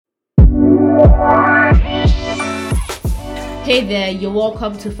Hey there, you're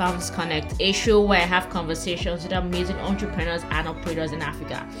welcome to Founders Connect, a show where I have conversations with amazing entrepreneurs and operators in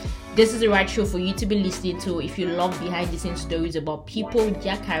Africa. This is the right show for you to be listening to if you love behind-the-scenes stories about people,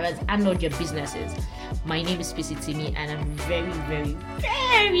 their careers, and not their businesses. My name is Pisi Timi, and I'm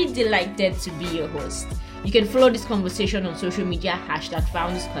very delighted to be your host. You can follow this conversation on social media,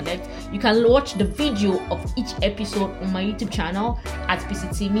 #Founders Connect. You can watch the video of each episode on my YouTube channel at Pisi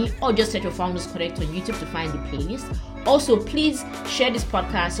Timi, or just search for Founders Connect on YouTube to find the playlist. Also, please share this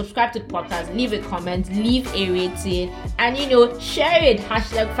podcast, subscribe to the podcast, leave a comment, leave a rating, and share it,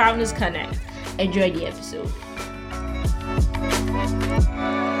 #Founders Connect. Enjoy the episode.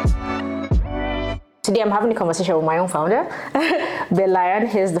 Today I'm having a conversation with my own founder, Ben Lion.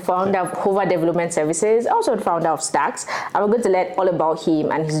 He's the founder of Hover Development Services, also the founder of Stacks. And we're going to learn all about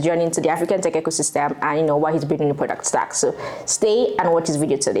him and his journey into the African tech ecosystem and why he's building the product Stacks. So stay and watch this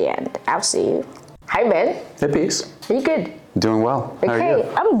video to the end. I'll see you. Hi Ben. Hey Peace. Are you good? Doing well. How are you?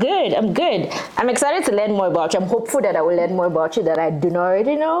 I'm good. I'm excited to learn more about you. I'm hopeful that I will learn more about you that I do not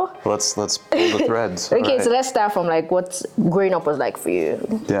already know. Let's pull the threads. Okay, right. So let's start from what growing up was like for you.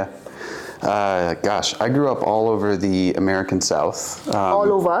 Yeah. I grew up all over the American South.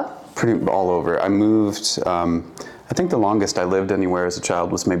 All over? Pretty all over. I moved, I think the longest I lived anywhere as a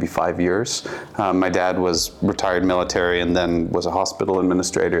child was maybe 5 years. My dad was retired military and then was a hospital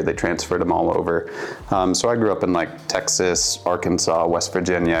administrator. They transferred him all over. So I grew up in Texas, Arkansas, West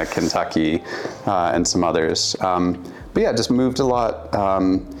Virginia, Kentucky, and some others. But yeah, just moved a lot.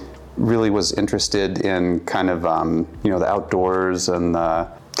 Really was interested in kind of, the outdoors and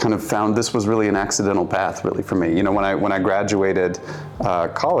kind of found this was really an accidental path really for me. When I graduated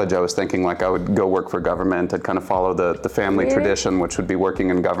college, I was thinking I would go work for government. I'd kind of follow the family tradition, which would be working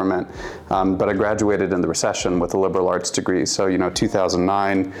in government. But I graduated in the recession with a liberal arts degree. So,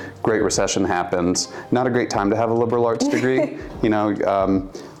 2009, Great Recession happens. Not a great time to have a liberal arts degree.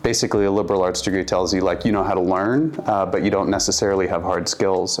 Basically, a liberal arts degree tells you you know how to learn, but you don't necessarily have hard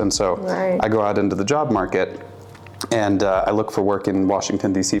skills. And so I go out into the job market. And I look for work in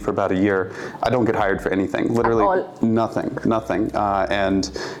Washington, D.C. for about a year. I don't get hired for anything, literally nothing. And,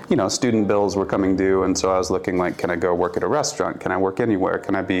 student bills were coming due. And so I was looking can I go work at a restaurant? Can I work anywhere?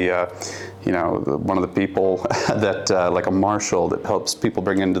 Can I be, one of the people that, like a marshal that helps people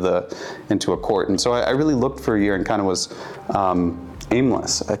bring into a court? And so I really looked for a year and kind of was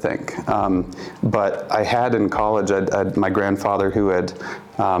aimless, I think. But I had in college, my grandfather who had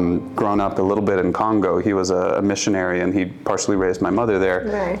grown up a little bit in Congo. He was a missionary and he partially raised my mother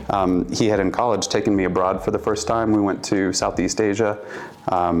there. Right. He had in college taken me abroad for the first time. We went to Southeast Asia,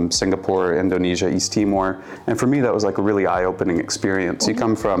 Singapore, Indonesia, East Timor. And for me, that was a really eye-opening experience. You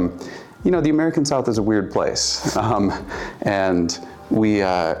come from, the American South is a weird place. And we,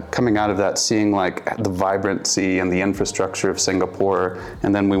 coming out of that, seeing the vibrancy and the infrastructure of Singapore,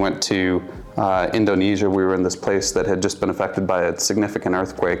 and then we went to Indonesia. We were in this place that had just been affected by a significant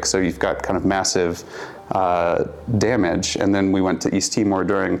earthquake, so you've got kind of massive damage. And then we went to East Timor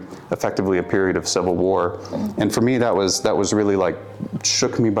during effectively a period of civil war. And for me, that was really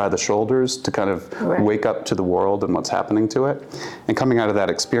shook me by the shoulders to kind of wake up to the world and what's happening to it. And coming out of that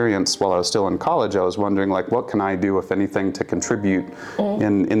experience while I was still in college, I was wondering what can I do, if anything, to contribute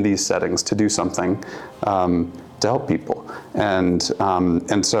in these settings, to do something to help people. And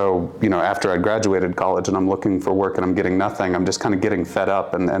so, after I graduated college and I'm looking for work and I'm getting nothing, I'm just kind of getting fed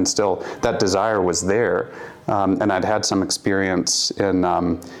up, and still that desire was there. And I'd had some experience in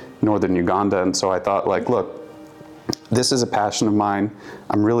northern Uganda, and so I thought look, this is a passion of mine.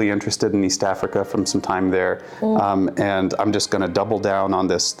 I'm really interested in East Africa from some time there. And I'm just going to double down on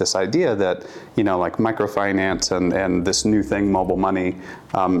this idea that, microfinance and this new thing, mobile money,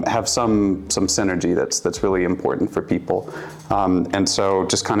 have some synergy that's really important for people. And so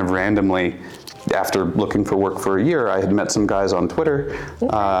just kind of randomly, after looking for work for a year, I had met some guys on Twitter,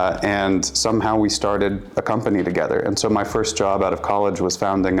 and somehow we started a company together. And so my first job out of college was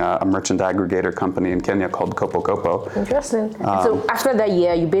founding a merchant aggregator company in Kenya called Kopo Kopo. Interesting. So after that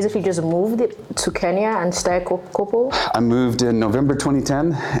year, you basically just moved to Kenya and started Kopo? I moved in November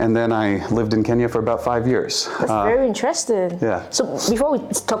 2010, and then I lived in Kenya for about 5 years. That's very interesting. Yeah. So before we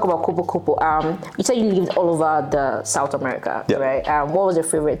talk about Kopo Kopo, you said you lived all over South America, right? What was your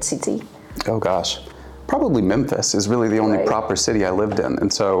favorite city? Oh gosh, probably Memphis is really the only Right. proper city I lived in.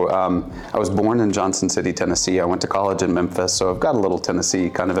 And so I was born in Johnson City, Tennessee. I went to college in Memphis, so I've got a little Tennessee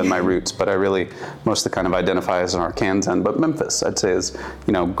kind of in my roots, but I really mostly kind of identify as an Arkansan. But Memphis, I'd say, is,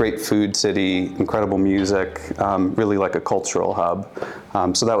 great food city, incredible music, really like a cultural hub.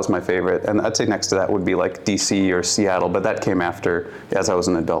 So that was my favorite. And I'd say next to that would be like DC or Seattle, but that came after as I was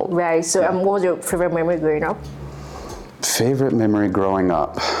an adult. Right. So what was your favorite memory growing up? Favorite memory growing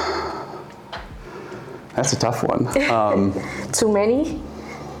up? That's a tough one. Too many?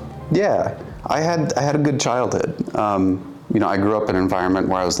 Yeah, I had a good childhood. I grew up in an environment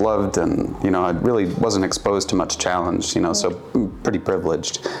where I was loved, and I really wasn't exposed to much challenge. So pretty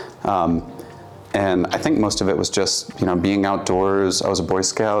privileged. And I think most of it was just being outdoors. I was a Boy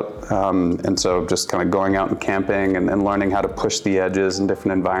Scout, and so just kind of going out and camping and learning how to push the edges in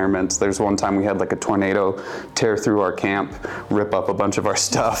different environments. There's one time we had like a tornado tear through our camp, rip up a bunch of our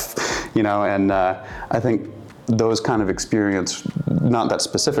stuff, and I think those kind of experience, not that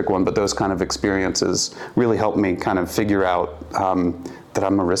specific one, but those kind of experiences really helped me kind of figure out that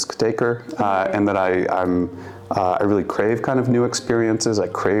I'm a risk taker, and that I really crave kind of new experiences. I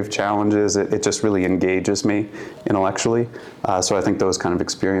crave challenges. It just really engages me intellectually. So I think those kind of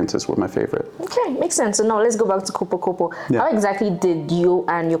experiences were my favorite. Okay, makes sense. So now let's go back to Kopo Kopo. Yeah. How exactly did you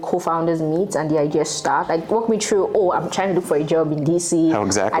and your co-founders meet and the idea start? Like, walk me through, I'm trying to look for a job in DC. How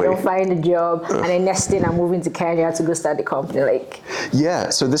exactly? I don't find a job. And then next thing I'm moving to Kenya to go start the company. Yeah,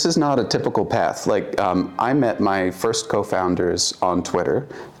 so this is not a typical path. I met my first co-founders on Twitter,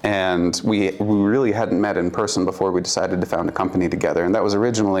 and we really hadn't met in person before we decided to found a company together. And that was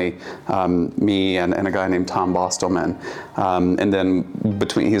originally me and a guy named Tom Bostelman. And then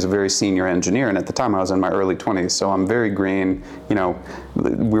he's a very senior engineer, and at the time I was in my early 20s, so I'm very green.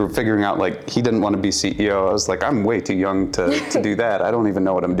 We were figuring out, he didn't want to be CEO. I was like, I'm way too young to do that. I don't even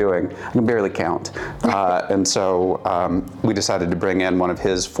know what I'm doing. I can barely count. And so we decided to bring in one of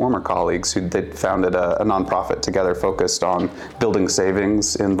his former colleagues who they'd founded a nonprofit together focused on building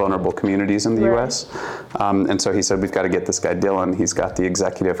savings in vulnerable communities in the Right. US. And so he said, we've got to get this guy Dylan. He's got the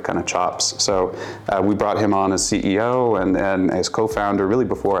executive kind of chops. So we brought him on as CEO and as co-founder really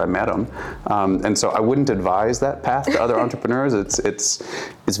before I met him. And so I wouldn't advise that path to other entrepreneurs.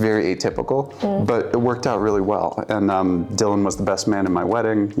 It's very atypical, but it worked out really well. And Dylan was the best man in my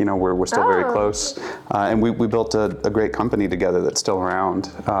wedding. We're still very close. And we built a great company together that's still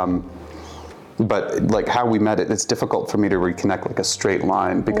around. But how we met, it's difficult for me to reconnect a straight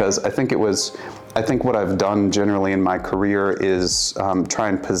line, because I think what I've done generally in my career is try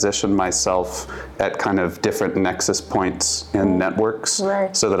and position myself at kind of different nexus points in networks,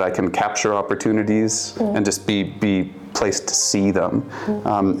 Right. so that I can capture opportunities and just be placed to see them.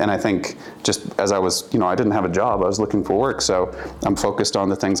 And I think just as I was, I didn't have a job, I was looking for work. So I'm focused on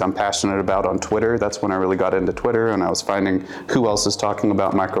the things I'm passionate about on Twitter. That's when I really got into Twitter, and I was finding who else is talking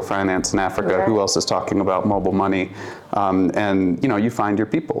about microfinance in Africa, Right. who else is talking about mobile money. And you find your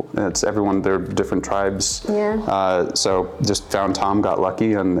people. It's everyone, they're different tribes. Yeah. So just found Tom, got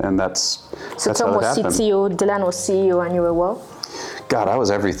lucky, and that's So that's Tom how it was happened. CTO, Dylan was CEO, and you were what? God, I was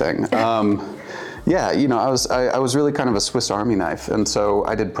everything. Yeah, I was really kind of a Swiss Army knife, and so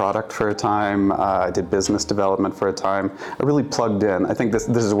I did product for a time. I did business development for a time. I really plugged in. I think this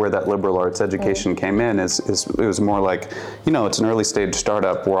is where that liberal arts education came in. It was more like, it's an early stage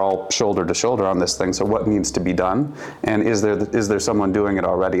startup. We're all shoulder to shoulder on this thing. So what needs to be done, and is there someone doing it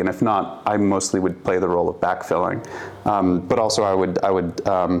already? And if not, I mostly would play the role of backfilling. But also I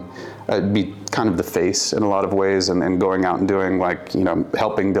would be kind of the face in a lot of ways, and going out and doing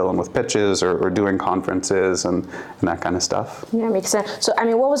helping Dylan with pitches or doing conferences and that kind of stuff. Yeah, makes sense. So,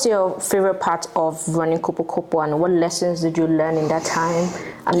 what was your favorite part of running Kopo Kopo, and what lessons did you learn in that time?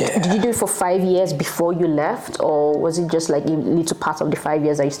 And did you do it for 5 years before you left, or was it just a little part of the 5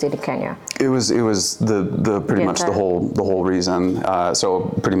 years that you stayed in Kenya? It was the pretty much the whole reason.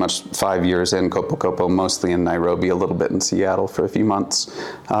 So pretty much 5 years in Kopo Kopo, mostly in Nairobi, a little bit in Seattle for a few months.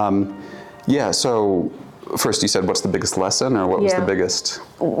 So first you said, what's the biggest lesson, or what was the biggest?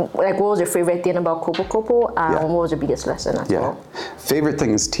 What was your favorite thing about Kopo Kopo, and what was your biggest lesson as well? Favorite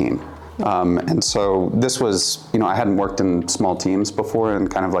thing is team. And so this was, I hadn't worked in small teams before in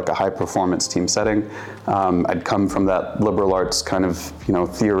kind of a high performance team setting. I'd come from that liberal arts kind of,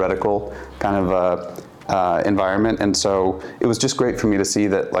 theoretical kind of environment, and so it was just great for me to see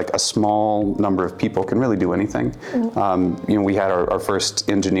that like a small number of people can really do anything. We had our first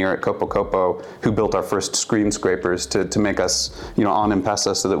engineer at Copo Copo who built our first screen scrapers to make us on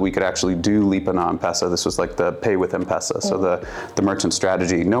M-Pesa so that we could actually do Lipa na M-Pesa. This was like the pay with M-Pesa, so the merchant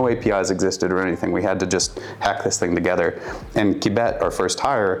strategy. No APIs existed or anything. We had to just hack this thing together. And Kibet, our first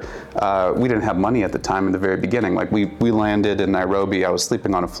hire, we didn't have money at the time in the very beginning. Like we landed in Nairobi. I was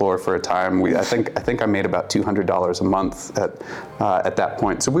sleeping on a floor for a time. I think I made about $200 a month at that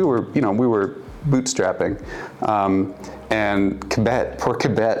point. So we were bootstrapping. And poor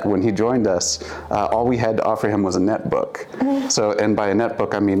Kibet, when he joined us, all we had to offer him was a netbook. So, and by a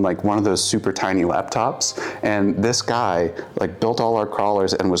netbook, I mean like one of those super tiny laptops. And this guy like built all our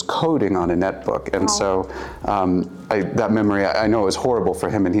crawlers and was coding on a netbook. And so that memory, I know it was horrible for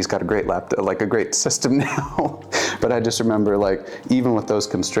him, and he's got a great laptop, like a great system now. But I just remember like, even with those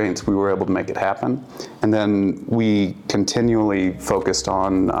constraints, we were able to make it happen. And then we continually focused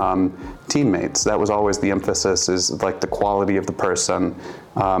on teammates. That was always the emphasis, is like the quality of the person,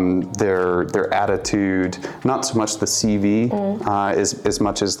 their attitude, not so much the CV, as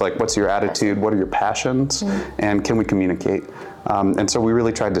much as like, what's your attitude, what are your passions, and can we communicate? And so we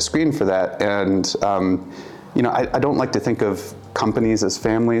really tried to screen for that. And I don't like to think of companies as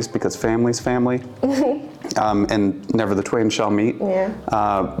families, because family's family. And never the twain shall meet.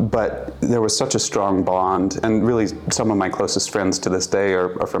 But there was such a strong bond, and really some of my closest friends to this day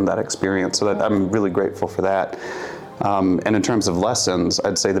are from that experience, so that I'm really grateful for that. And in terms of lessons,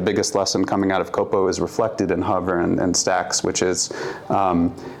 I'd say the biggest lesson coming out of Copo is reflected in Hover and Stacks, which is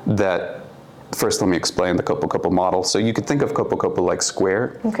that. First, let me explain the Copo Copo model. So you could think of Copo Copo like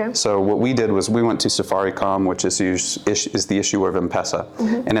Square. Okay. So what we did was we went to Safaricom, which is the issuer of M-Pesa.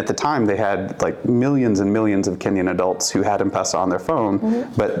 And at the time, they had like millions and millions of Kenyan adults who had M-Pesa on their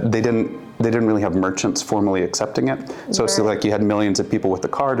phone, but they didn't really have merchants formally accepting it. So it's like you had millions of people with the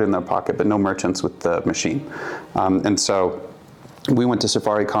card in their pocket, but no merchants with the machine. And so we went to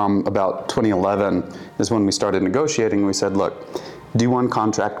Safaricom about 2011 is when we started negotiating. We said, look, do one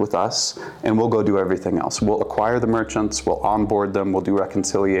contract with us, and we'll go do everything else. We'll acquire the merchants, we'll onboard them, we'll do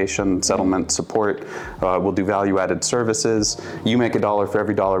reconciliation, settlement support, we'll do value-added services. You make $1 for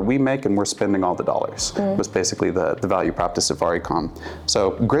every $1 we make, and we're spending all the dollars. Was basically the value prop to Safaricom.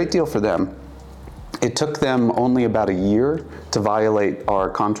 So great deal for them. It took them only about a year to violate our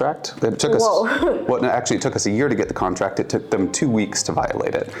contract. It took us, actually it took us a year to get the contract. It took them 2 weeks to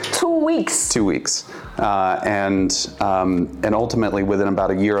violate it. 2 weeks? 2 weeks. And ultimately, within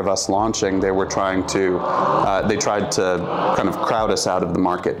about a year of us launching, they tried to kind of crowd us out of the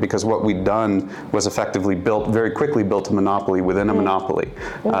market, because what we'd done was effectively very quickly built a monopoly within a monopoly.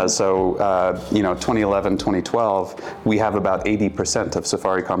 So 2011, 2012, we have about 80% of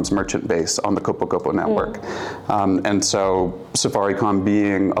Safaricom's merchant base on the Copo Copo network. And so Safaricom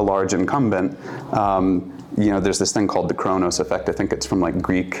being a large incumbent, there's this thing called the Kronos effect. I think it's from like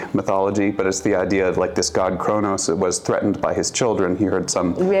Greek mythology, but it's the idea of like this god Kronos was threatened by his children. He heard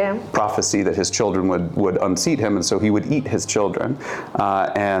some prophecy that his children would unseat him, and so he would eat his children.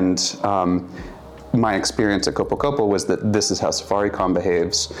 My experience at Copo Copo was that this is how Safaricom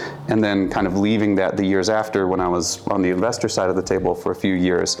behaves. And then kind of leaving that the years after, when I was on the investor side of the table for a few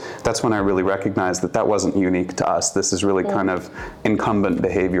years, that's when I really recognized that wasn't unique to us. This is really kind of incumbent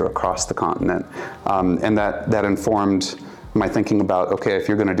behavior across the continent. And that informed my thinking about, okay, if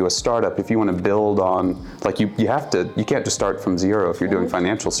you're going to do a startup, if you want to build on, like you can't just start from zero. If you're doing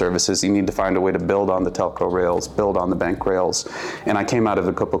financial services, you need to find a way to build on the telco rails, build on the bank rails. And I came out of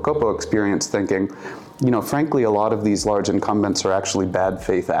the Copo Copo experience thinking, frankly, a lot of these large incumbents are actually bad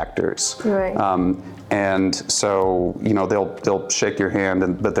faith actors. And so, they'll shake your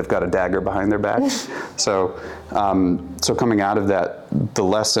hand, but they've got a dagger behind their back. So coming out of that, the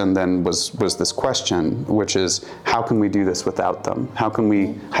lesson then was this question, which is, how can we do this without them? How can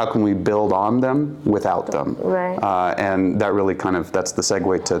we build on them without them? And that really that's the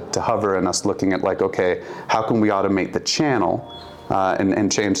segue to Hover and us looking at like, okay, how can we automate the channel? And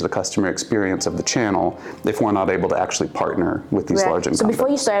change the customer experience of the channel if we're not able to actually partner with these large incumbents. So before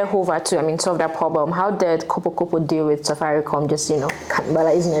you started Hover to solve that problem, how did Copo Copo deal with Safaricom just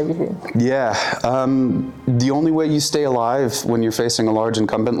cannibalizing everything? The only way you stay alive when you're facing a large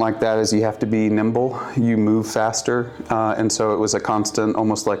incumbent like that is you have to be nimble. You move faster, and so it was a constant,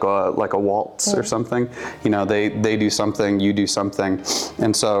 almost like a waltz or something. They do something, you do something,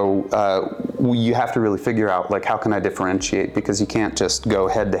 and so you have to really figure out like, how can I differentiate, because you can't just go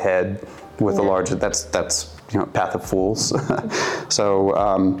head to head with a large. That's path of fools. So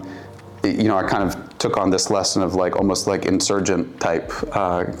I kind of took on this lesson of like almost like insurgent type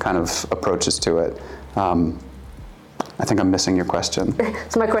kind of approaches to it. I think I'm missing your question.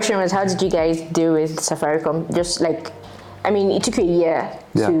 So my question was, how did you guys deal with Safaricom? Just like, I mean, it took you a year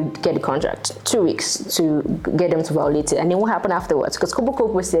to get the contract, 2 weeks to get them to violate it. And then what happened afterwards? Because Kobo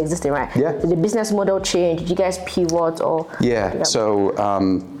Kobo was still existing, right? Yeah. Did the business model change? Did you guys pivot or? Yeah, so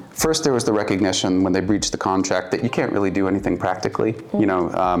first there was the recognition when they breached the contract that you can't really do anything practically. You know,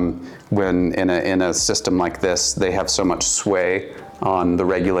 when in a system like this, they have so much sway on the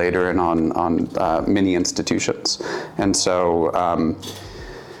regulator and on many institutions. And so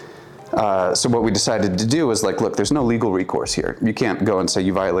so what we decided to do was like, look, there's no legal recourse here. You can't go and say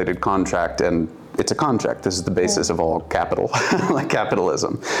you violated contract and it's a contract. This is the basis of all capital, like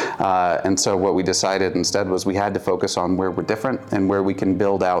capitalism. And so what we decided instead was we had to focus on where we're different and where we can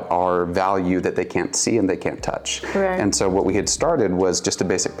build out our value that they can't see and they can't touch. Right. And so what we had started was just a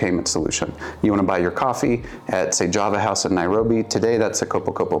basic payment solution. You want to buy your coffee at, say, Java House in Nairobi. Today, that's a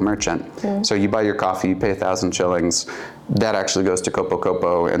Kopo Kopo merchant. So you buy your coffee, you pay 1,000 shillings. That actually goes to Kopo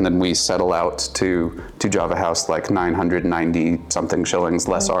Kopo, and then we settle out to Java House like 990 something shillings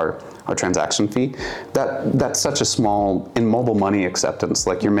less our transaction fee. That's such a small, in mobile money acceptance,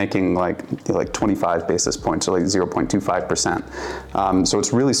 like you're making like 25 basis points or like 0.25%. So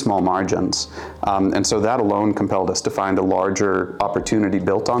it's really small margins. And so that alone compelled us to find a larger opportunity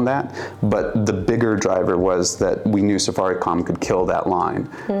built on that. But the bigger driver was that we knew Safaricom could kill that line.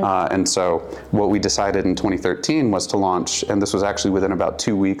 And so what we decided in 2013 was to launch, and this was actually within about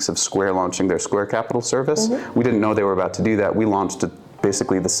 2 weeks of Square launching their Square Capital service. We didn't know they were about to do that. We launched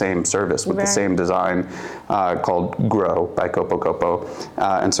basically the same service with the same design called Grow by Kopo Kopo.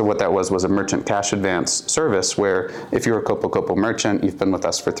 And so what that was a merchant cash advance service where if you're a Kopo Kopo merchant, you've been with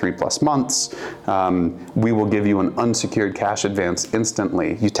us for 3+ months, we will give you an unsecured cash advance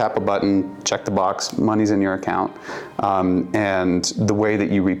instantly. You tap a button, check the box, money's in your account. And the way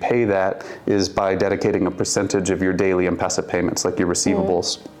that you repay that is by dedicating a percentage of your daily M-Pesa payments, like your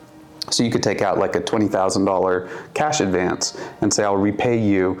receivables. So you could take out like a $20,000 cash advance and say, I'll repay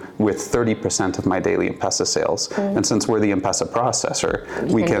you with 30% of my daily M-Pesa sales. And since we're the M-Pesa processor,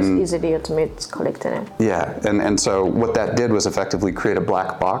 we can just easily automate collecting it. Yeah, and so what that did was effectively create a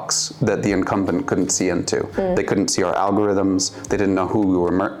black box that the incumbent couldn't see into. They couldn't see our algorithms. They didn't know who we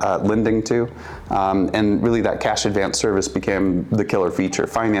were lending to. And really that cash advance service became the killer feature.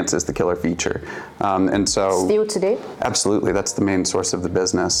 Finance is the killer feature. And so still today? Absolutely, that's the main source of the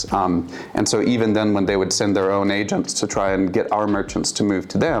business. And so even then when they would send their own agents to try and get our merchants to move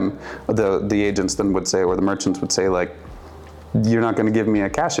to them, the agents then would say, or the merchants would say like, you're not going to give me a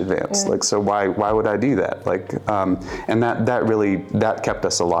cash advance. Like, so why would I do that? Like, and that kept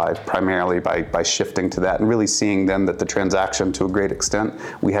us alive primarily by shifting to that and really seeing then that the transaction to a great extent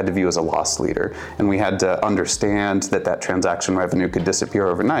we had to view as a loss leader. And we had to understand that transaction revenue could disappear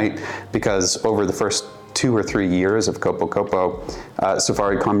overnight because over the first 2 or 3 years of Kopo Kopo,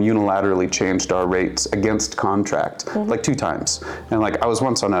 Safaricom unilaterally changed our rates against contract, like 2 times. And like I was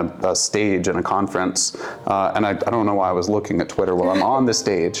once on a stage in a conference, and I don't know why I was looking at Twitter while I'm on the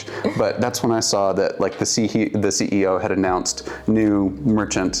stage, but that's when I saw that like the CEO had announced new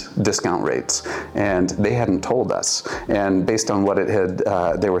merchant discount rates, and they hadn't told us. And based on what it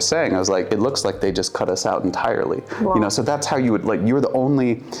had, they were saying, I was like, it looks like they just cut us out entirely. Wow. You know, so that's how you would like. You're the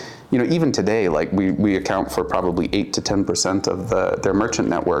only. You know, even today, like we account for probably 8 to 10% of their merchant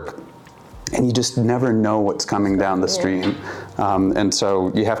network, and you just never know what's coming down the stream, and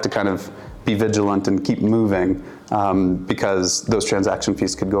so you have to kind of be vigilant and keep moving because those transaction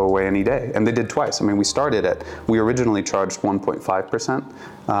fees could go away any day, and they did twice. I mean, we originally charged 1.5%,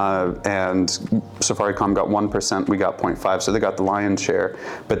 and Safaricom got 1%, we got 0.5%, so they got the lion's share,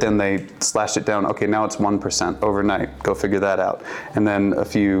 but then they slashed it down. Okay, now it's 1% overnight, go figure that out. And then a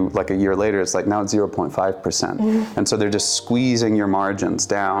year later, it's like, now it's 0.5%. And so they're just squeezing your margins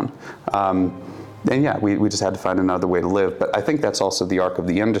down. And yeah, we just had to find another way to live. But I think that's also the arc of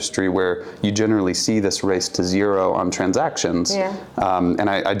the industry where you generally see this race to zero on transactions. Yeah. And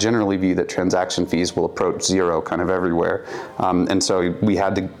I generally view that transaction fees will approach zero kind of everywhere. And so we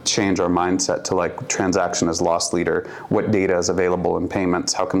had to change our mindset to like transaction as loss leader. What data is available in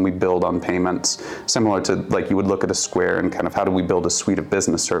payments? How can we build on payments? Similar to like you would look at a Square and kind of how do we build a suite of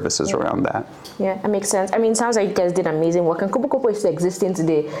business services around that? Yeah, that makes sense. I mean, it sounds like you guys did amazing work, and Kopo Kopo is still existing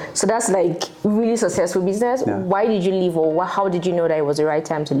today. So that's like really successful business. Yeah. Why did you leave, or how did you know that it was the right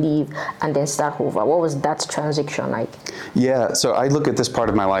time to leave and then start over? What was that transition like? Yeah, so I look at this part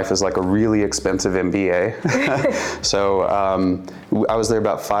of my life as like a really expensive MBA. So I was there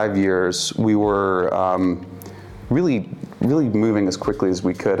about 5 years. We were really really moving as quickly as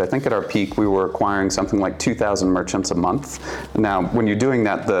we could. I think at our peak we were acquiring something like 2,000 merchants a month. Now, when you're doing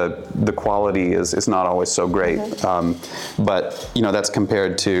that, the quality is not always so great. But that's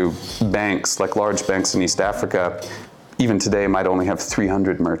compared to banks, like large banks in East Africa. Even today might only have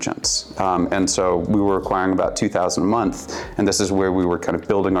 300 merchants. And so we were acquiring about 2,000 a month, and this is where we were kind of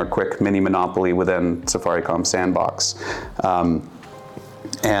building our quick mini monopoly within Safaricom Sandbox.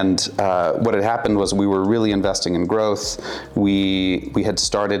 And what had happened was we were really investing in growth. We had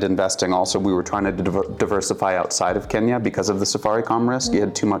started investing also, we were trying to diversify outside of Kenya because of the Safaricom risk. You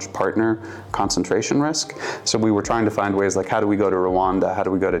had too much partner concentration risk. So we were trying to find ways like, how do we go to Rwanda? How do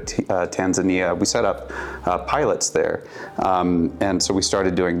we go to Tanzania? We set up pilots there. And so we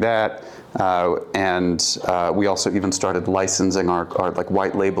started doing that. And we also even started licensing our like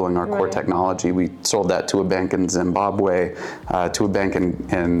white labeling our core technology. We sold that to a bank in Zimbabwe, to a bank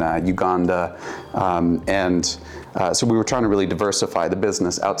in Uganda, so we were trying to really diversify the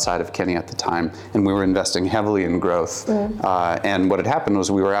business outside of Kenya at the time, and we were investing heavily in growth. And what had happened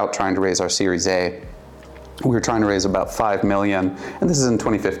was we were out trying to raise our Series A. We were trying to raise about $5 million, and this is in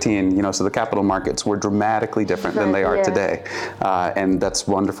 2015. So the capital markets were dramatically different than they are today, and that's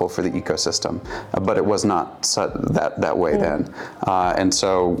wonderful for the ecosystem. But it was not that way then, and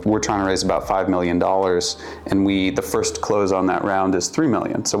so we're trying to raise about $5 million, and the first close on that round is $3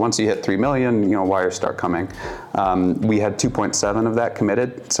 million. So once you hit $3 million, wires start coming. We had 2.7 of that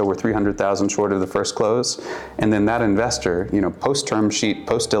committed, so we're 300,000 short of the first close, and then that investor, post term sheet,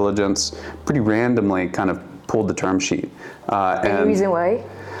 post diligence, pretty randomly kind of pulled the term sheet. Any reason why?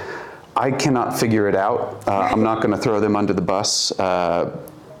 I cannot figure it out. I'm not going to throw them under the bus.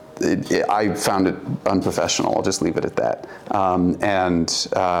 I found it unprofessional. I'll just leave it at that.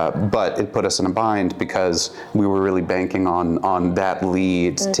 But it put us in a bind because we were really banking on that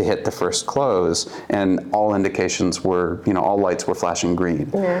lead to hit the first close, and all indications were, all lights were flashing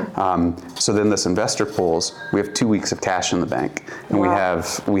green. So then this investor pulls. We have 2 weeks of cash in the bank, and we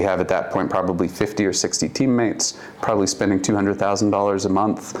have at that point probably 50 or 60 teammates, probably spending $200,000 a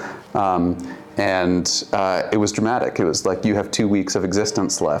month. And it was dramatic. It was like, you have 2 weeks of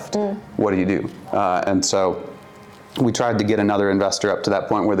existence left. What do you do? And so we tried to get another investor up to that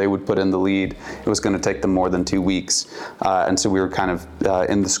point where they would put in the lead. It was going to take them more than 2 weeks. And so we were kind of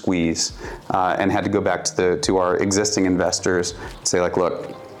in the squeeze and had to go back to our existing investors and say, like,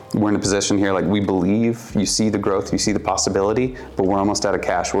 look, we're in a position here, like, we believe you see the growth, you see the possibility, but we're almost out of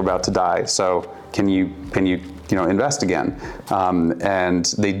cash. We're about to die. So can you invest again? And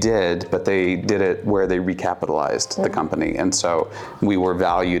they did, but they did it where they recapitalized the company. And so we were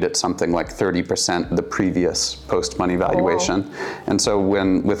valued at something like 30% the previous post-money valuation. And so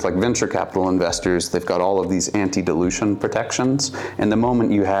with like venture capital investors, they've got all of these anti-dilution protections. And the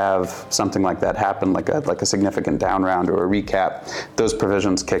moment you have something like that happen, like a significant down round or a recap, those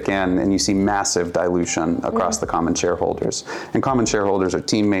provisions kick in and you see massive dilution across the common shareholders. And common shareholders are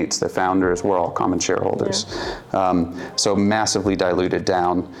teammates, they're founders, we're all common shareholders. So massively diluted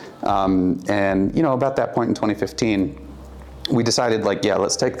down. And about that point in 2015, we decided, like,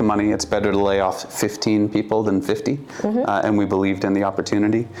 let's take the money. It's better to lay off 15 people than 50. And we believed in the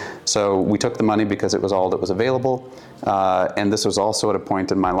opportunity. So we took the money because it was all that was available. And this was also at a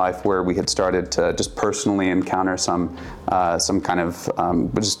point in my life where we had started to just personally encounter some kind of,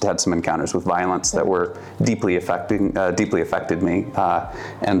 we just had some encounters with violence that were deeply affected me.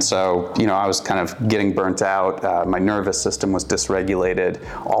 And so, I was kind of getting burnt out. My nervous system was dysregulated.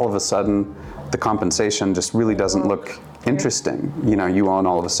 All of a sudden, the compensation just really doesn't look interesting. You own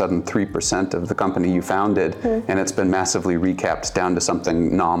all of a sudden 3% of the company you founded, and it's been massively recapped down to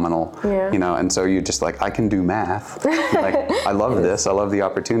something nominal. And so you're just like, I can do math. Like, I love this. I love the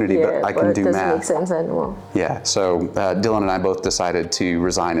opportunity, but I can do math. It doesn't make sense anymore. So Dylan and I both decided to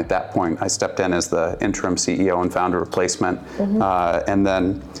resign at that point. I stepped in as the interim CEO and founder replacement, and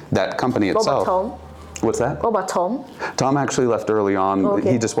then that company itself. What about Tom? What's that? What about Tom? Tom actually left early on.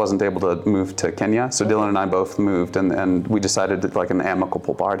 He just wasn't able to move to Kenya. So Dylan and I both moved, and we decided to like an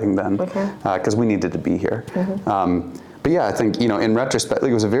amicable parting then, because we needed to be here. But I think, in retrospect,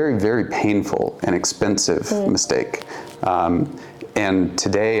 it was a very, very painful and expensive mistake. And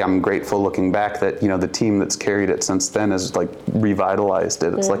today I'm grateful looking back that, the team that's carried it since then has like revitalized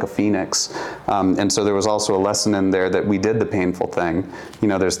it. It's like a phoenix. And so there was also a lesson in there that we did the painful thing.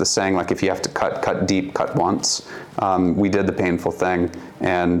 There's the saying, like, if you have to cut deep, cut once. We did the painful thing,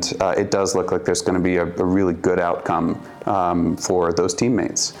 and it does look like there's going to be a really good outcome for those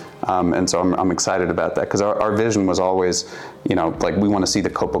teammates. And so I'm excited about that because our vision was always, like we want to see the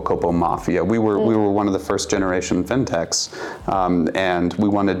Kopo mafia. We were one of the first generation fintechs, and we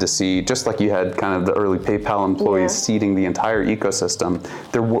wanted to see, just like you had kind of the early PayPal employees seeding the entire ecosystem,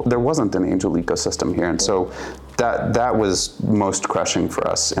 there wasn't an angel ecosystem here. And so that was most crushing for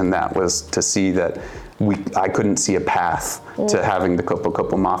us, and that was to see that I couldn't see a path to having the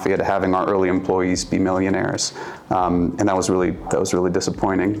Kopo mafia, to having our early employees be millionaires, and that was really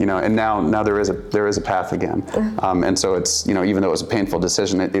disappointing. And now there is a path again, and so it's even though it was a painful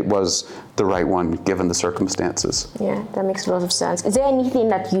decision, it was the right one given the circumstances. Yeah, that makes a lot of sense. Is there anything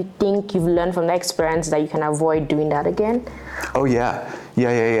that you think you've learned from that experience that you can avoid doing that again? Oh yeah.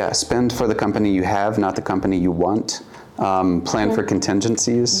 Spend for the company you have, not the company you want. Plan for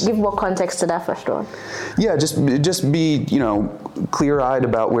contingencies. Give more context to that first one. Yeah, just be clear-eyed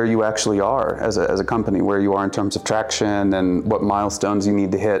about where you actually are as a company, where you are in terms of traction and what milestones you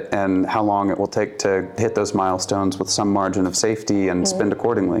need to hit and how long it will take to hit those milestones with some margin of safety, and spend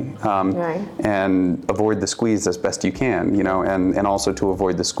accordingly. And avoid the squeeze as best you can, and also to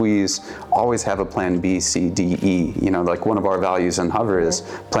avoid the squeeze, always have a plan B, C, D, E. Like one of our values in Hover is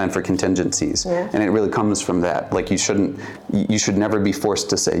plan for contingencies. And it really comes from that. Like you should never be forced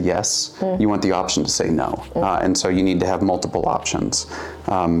to say yes. You want the option to say no. And so you need to have multiple options.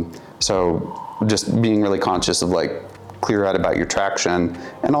 So just being really conscious of clear-eyed about your traction,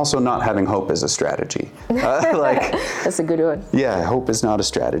 and also not having hope as a strategy. That's a good one. Yeah, hope is not a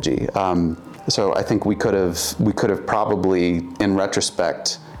strategy. So I think we could have probably, in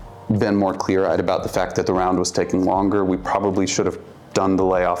retrospect, been more clear-eyed about the fact that the round was taking longer. We probably should have done the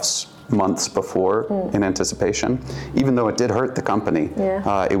layoffs months before in anticipation. Even though it did hurt the company,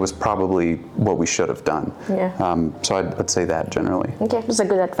 it was probably what we should have done. So I'd say that generally. Okay, that's a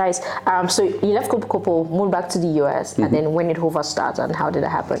good advice. So you left Kopo, moved back to the US, and then when did Hover start, and how did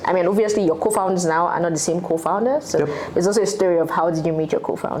that happen? I mean, obviously your co-founders now are not the same co-founders, so there's also a story of how did you meet your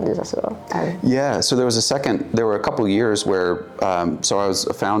co-founders as well? So there were a couple of years where, so I was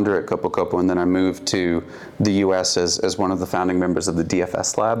a founder at Kopo, and then I moved to the US as one of the founding members of the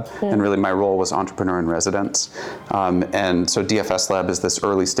DFS Lab. And really my role was entrepreneur in residence. And so DFS Lab is this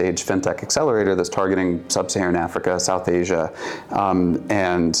early stage fintech accelerator that's targeting sub-Saharan Africa, South Asia.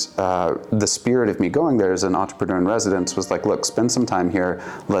 And the spirit of me going there as an entrepreneur in residence was like, look, spend some time here.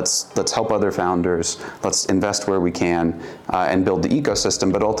 Let's help other founders. Let's invest where we can and build the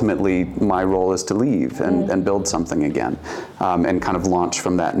ecosystem. But ultimately my role is to leave and build something again and kind of launch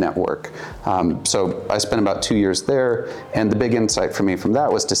from that network. So I spent about 2 years there. And the big insight for me from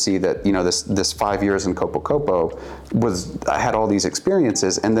that was to see that this 5 years in Kopo I had all these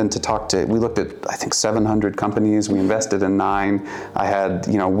experiences, and then we looked at I think 700 companies. We invested in 9. I had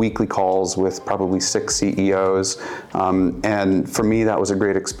weekly calls with probably 6 CEOs, and for me that was a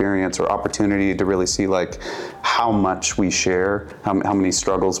great experience or opportunity to really see how much we share, how many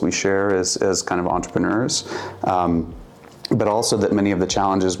struggles we share as kind of entrepreneurs. But also that many of the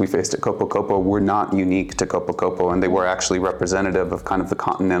challenges we faced at Kopo were not unique to Kopo, and they were actually representative of kind of the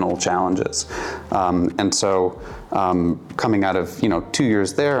continental challenges. And so coming out of 2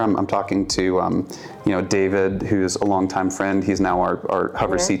 years there, I'm talking to David, who's a longtime friend. He's now our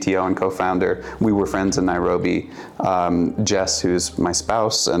Hover CTO and co-founder. We were friends in Nairobi. Jess, who's my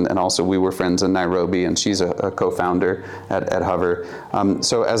spouse, and also we were friends in Nairobi, and she's a co-founder at Hover.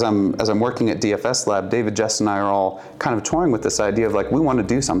 So as I'm working at DFS Lab, David, Jess, and I are all kind of toying with this idea of we want to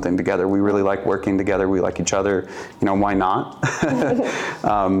do something together. We really like working together. We like each other. Why not?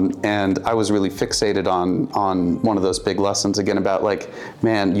 And I was really fixated on one of those big lessons again about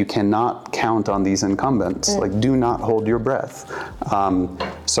man, you cannot count on these incumbents. Do not hold your breath.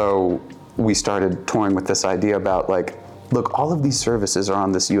 So we started toying with this idea about look, all of these services are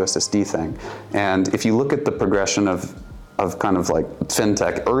on this USSD thing. And if you look at the progression of kind of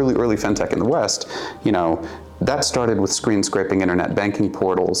fintech, early fintech in the West, that started with screen scraping internet banking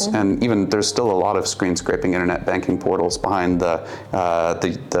portals, and even there's still a lot of screen scraping internet banking portals behind the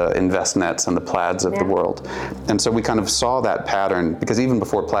InvestNets and the Plaids of the world. And so we kind of saw that pattern, because even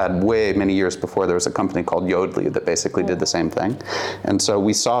before Plaid, many years before, there was a company called Yodlee that basically did the same thing. And so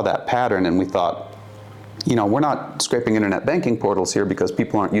we saw that pattern, and we thought, we're not scraping internet banking portals here because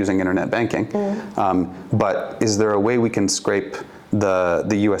people aren't using internet banking. But is there a way we can scrape the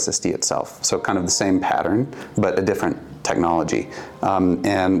USSD itself? So kind of the same pattern, but a different technology.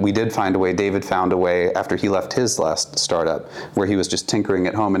 And we did find a way, David found a way after he left his last startup where he was just tinkering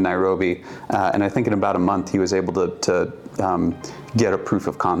at home in Nairobi. And I think in about a month he was able to get a proof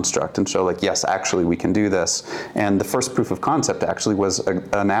of construct and show like, yes, actually we can do this. And the first proof of concept actually was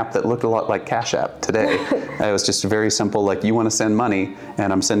an app that looked a lot like Cash App today. It was just very simple, like you want to send money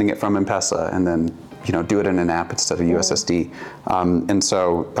and I'm sending it from M-Pesa, and then do it in an app instead of USSD. And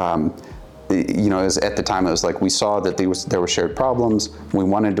so at the time it was like we saw that there were shared problems. We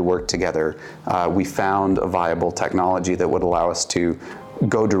wanted to work together. We found a viable technology that would allow us to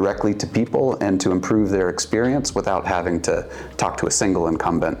go directly to people and to improve their experience without having to talk to a single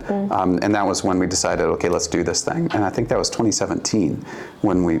incumbent. And that was when we decided, okay, let's do this thing. And I think that was 2017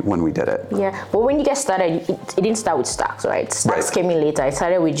 when we did it. Yeah, but when you get started, it didn't start with Stacks, right? Stacks came in later. It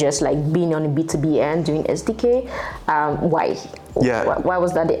started with just like being on the B2B end, doing SDK. Why? Yeah. Why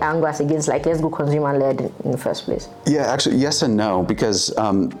was that the angle as against like, let's go consumer-led in the first place? Yeah, actually, yes and no, because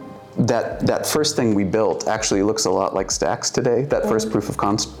that first thing we built actually looks a lot like Stacks today, that first proof of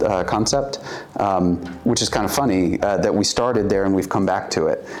concept, which is kind of funny that we started there and we've come back to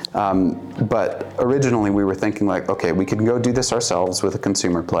it. But originally we were thinking like, okay, we can go do this ourselves with a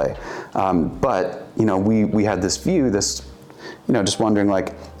consumer play. But we had this view, just wondering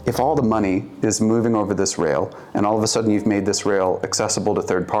like, if all the money is moving over this rail and all of a sudden you've made this rail accessible to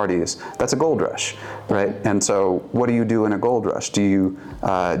third parties, that's a gold rush, right? And so what do you do in a gold rush? Do you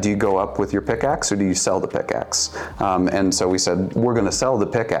go up with your pickaxe or do you sell the pickaxe? And so we said, we're gonna sell the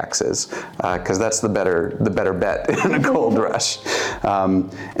pickaxes because that's the better bet in a gold rush.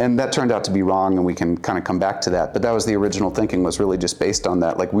 And that turned out to be wrong, and we can kind of come back to that. But that was the original thinking, was really just based on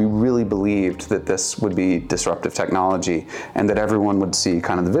that. Like we really believed that this would be disruptive technology and that everyone would see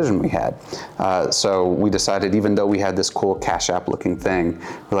kind of the vision we had. So we decided, even though we had this cool Cash App looking thing,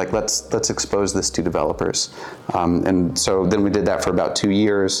 we're like, let's expose this to developers. And so then we did that for about 2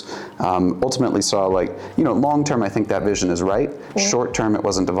 years. Ultimately saw like, long term I think that vision is right. Short term it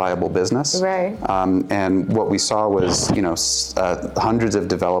wasn't a viable business. Right. And what we saw was, hundreds of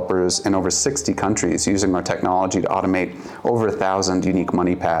developers in over 60 countries using our technology to automate over 1,000 unique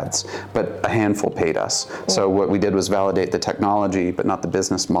money paths, but a handful paid us. So what we did was validate the technology, but not the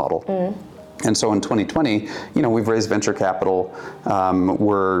business model. And so in 2020, we've raised venture capital.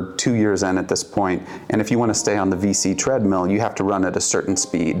 We're 2 years in at this point. And if you want to stay on the VC treadmill, you have to run at a certain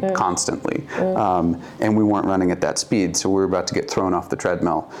speed constantly. And we weren't running at that speed, so we were about to get thrown off the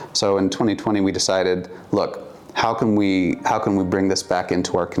treadmill. So in 2020, we decided, look, how can we bring this back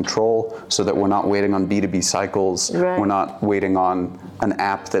into our control so that we're not waiting on B2B cycles, we're not waiting on an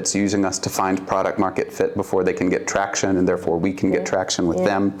app that's using us to find product market fit before they can get traction, and therefore we can get traction with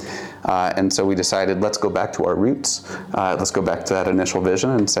them. And so we decided, let's go back to our roots, let's go back to that initial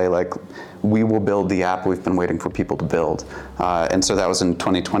vision and say like, we will build the app we've been waiting for people to build. And so that was in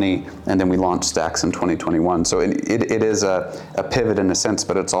 2020, and then we launched Stacks in 2021. So it is a pivot in a sense,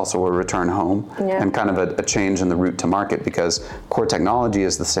 but it's also a return home and kind of a change in the route to market, because core technology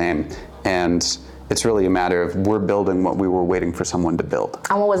is the same, and it's really a matter of we're building what we were waiting for someone to build.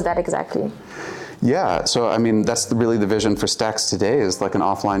 And what was that exactly? Yeah, so I mean, that's really the vision for Stacks today, is like an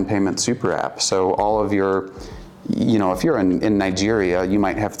offline payment super app. So all of your, if you're in Nigeria, you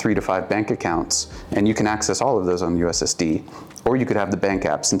might have 3 to 5 bank accounts, and you can access all of those on USSD. Or you could have the bank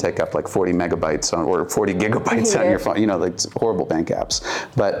apps and take up like 40 megabytes or 40 gigabytes on your phone, like horrible bank apps.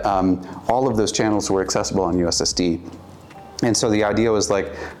 But all of those channels were accessible on USSD. And so the idea was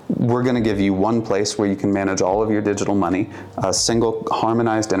like, we're going to give you one place where you can manage all of your digital money, a single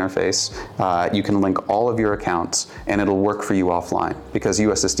harmonized interface. You can link all of your accounts, and it'll work for you offline, because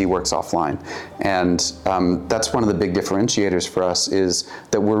USSD works offline. And that's one of the big differentiators for us, is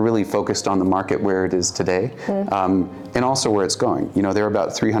that we're really focused on the market where it is today, and also where it's going. There are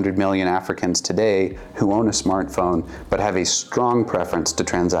about 300 million Africans today who own a smartphone, but have a strong preference to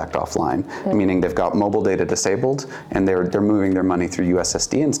transact offline, meaning they've got mobile data disabled, and they're moving their money through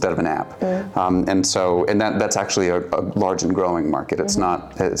USSD instead of an app. And that's actually a large and growing market. It's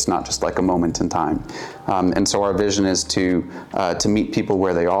not just like a moment in time. And so our vision is to meet people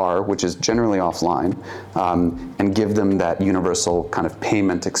where they are, which is generally offline, and give them that universal kind of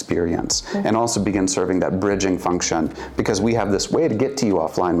payment experience, and also begin serving that bridging function, because we have this way to get to you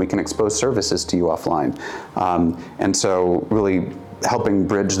offline. We can expose services to you offline. And so really helping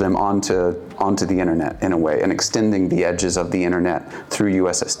bridge them onto onto the internet in a way and extending the edges of the internet through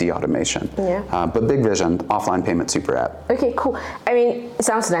USSD automation. But big vision, offline payment super app. Okay, cool. I mean, it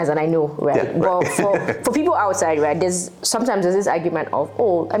sounds nice, and I know, right? Yeah, right. But for people outside, right, sometimes there's this argument of,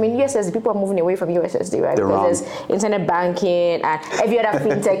 I mean, USSD, people are moving away from USSD, right? They're because wrong. There's internet banking, and every other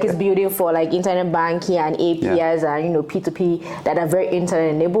fintech is building for like internet banking and APIs and P2P that are very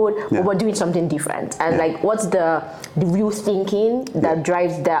internet enabled, but we're doing something different. And like, what's the real thinking that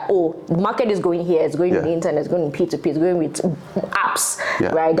drives that? The market is going here, it's going to the internet, it's going to P2P, it's going with apps,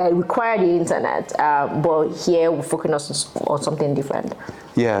 right, that require the internet. But here we're focusing on something different.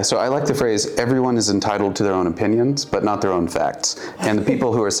 Yeah, so I like the phrase, everyone is entitled to their own opinions, but not their own facts. And the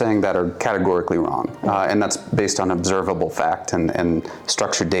people who are saying that are categorically wrong. And that's based on observable fact and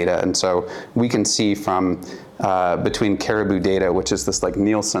structured data. And so we can see from between Caribou Data, which is this like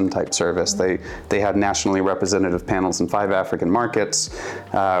Nielsen type service, they had nationally representative panels in 5 African markets,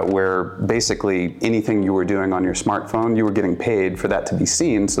 where basically anything you were doing on your smartphone, you were getting paid for that to be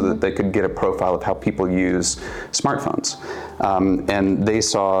seen so that they could get a profile of how people use smartphones. And they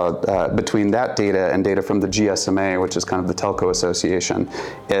saw between that data and data from the GSMA, which is kind of the telco association,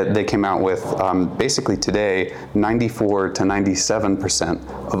 they came out with basically today 94 to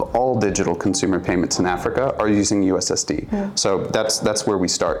 97% of all digital consumer payments in Africa are using USSD. So that's where we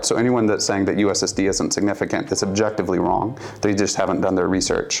start. So anyone that's saying that USSD isn't significant is objectively wrong. They just haven't done their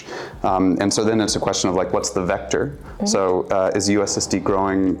research. And so then it's a question of like, what's the vector? So is USSD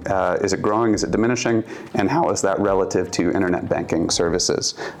growing? Is it growing? Is it diminishing? And how is that relative to internet banking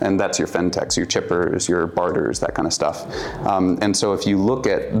services? And that's your fintechs, your chippers, your barters, that kind of stuff. And so if you look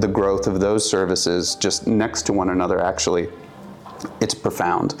at the growth of those services just next to one another, actually, it's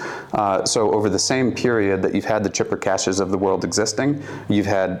profound. So over the same period that you've had the chipper cashes of the world existing, you've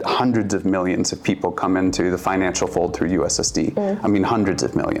had hundreds of millions of people come into the financial fold through USSD. I mean, hundreds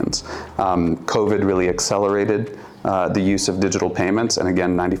of millions. COVID really accelerated the use of digital payments, and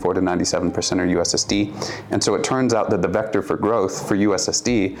again, 94 to 97% are USSD. And so it turns out that the vector for growth for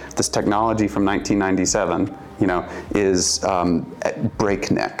USSD, this technology from 1997, is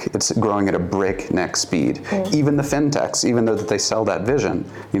breakneck. It's growing at a breakneck speed. Even the fintechs, even though that they sell that vision,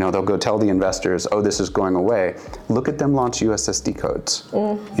 they'll go tell the investors, oh, this is going away. Look at them launch USSD codes,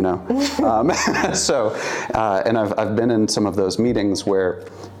 and I've been in some of those meetings where,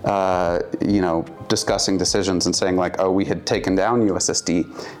 discussing decisions and saying like, oh, we had taken down USSD,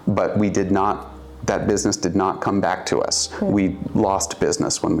 but that business did not come back to us. We lost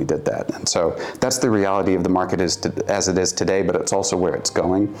business when we did that. And so that's the reality of the market as it is today, but it's also where it's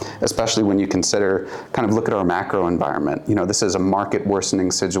going, especially when you consider, look at our macro environment. This is a market worsening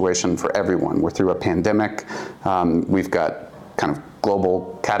situation for everyone. We're through a pandemic. We've got kind of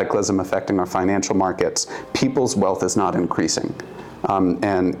global cataclysm affecting our financial markets. People's wealth is not increasing.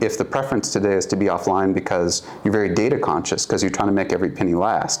 And if the preference today is to be offline because you're very data conscious, because you're trying to make every penny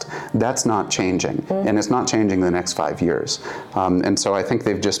last, that's not changing. And it's not changing in the next 5 years. And so I think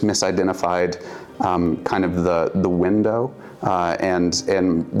they've just misidentified kind of the window.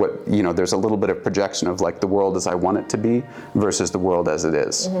 And what, there's a little bit of projection of like the world as I want it to be versus the world as it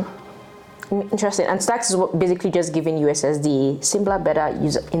is. Interesting. And Stacks is basically just giving USSD simpler, better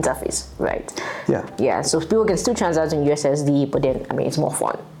user interface, right? Yeah. Yeah. So people can still transact on USSD, but then it's more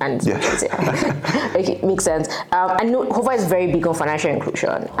fun and it's more easier. Okay, makes sense. I know Hova is very big on financial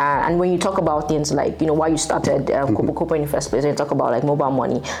inclusion, and when you talk about things like why you started Kopo in the first place, and you talk about like mobile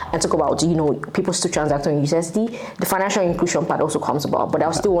money, and talk about people still transact on USSD, the financial inclusion part also comes about. But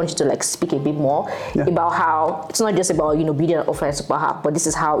I still want you to like speak a bit more about how it's not just about building an offline super app, but this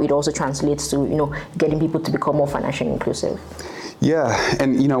is how it also translates to getting people to become more financially inclusive. Yeah,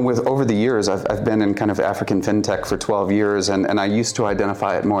 and with over the years, I've been in kind of African fintech for 12 years, and I used to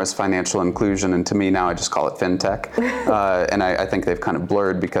identify it more as financial inclusion, and to me now I just call it fintech. And I think they've kind of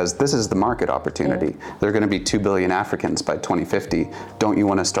blurred because this is the market opportunity. There are going to be 2 billion Africans by 2050. Don't you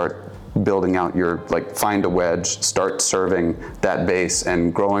want to start building out find a wedge, start serving that base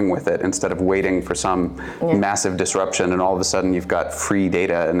and growing with it instead of waiting for some massive disruption and all of a sudden you've got free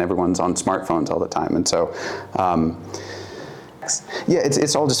data and everyone's on smartphones all the time. And so,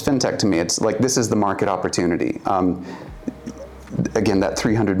 it's all just fintech to me. It's like, this is the market opportunity. Again, that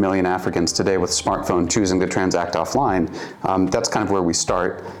 300 million Africans today with smartphone choosing to transact offline, that's kind of where we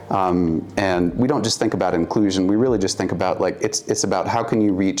start. And we don't just think about inclusion, we really just think about it's about how can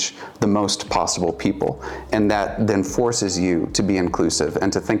you reach the most possible people. And that then forces you to be inclusive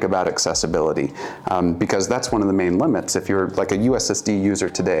and to think about accessibility. Because that's one of the main limits. If you're like a USSD user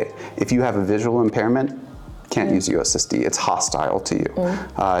today, if you have a visual impairment, can't use USSD, it's hostile to you.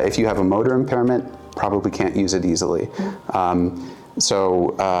 If you have a motor impairment, probably can't use it easily.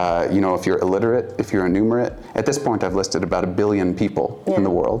 So, if you're illiterate, if you're enumerate, at this point I've listed about 1 billion people in the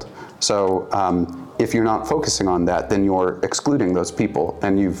world. So if you're not focusing on that, then you're excluding those people,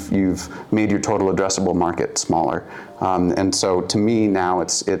 and you've made your total addressable market smaller. And so to me now,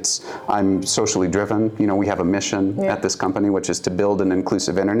 I'm socially driven. We have a mission at this company, which is to build an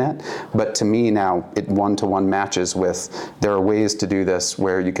inclusive internet. But to me now, it one-to-one matches with, there are ways to do this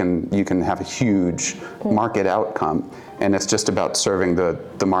where you can have a huge market outcome. And it's just about serving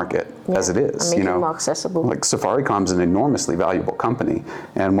the market as it is. And making it more accessible. Like Safaricom's an enormously valuable company,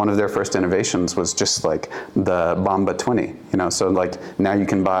 and one of their first innovations was just like the Bamba 20. So like now you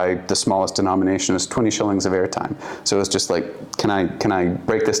can buy the smallest denomination is 20 shillings of airtime. So it's just like, can I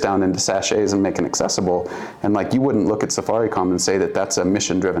break this down into sachets and make it accessible? And like you wouldn't look at Safaricom and say that that's a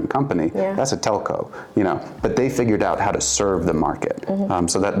mission-driven company. Yeah. That's a telco. But they figured out how to serve the market.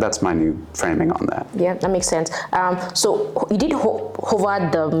 So that's my new framing on that. Yeah, that makes sense. So you did hover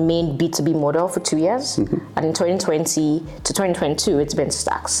the main B2B model for 2 years, and in 2020 to 2022, it's been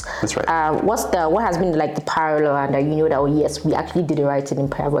Stacks. That's right. What has been like the parallel, and that yes, we actually did the right thing in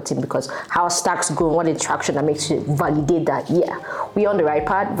pivoting, because how Stacks grown, what interaction that makes you validate that we're on the right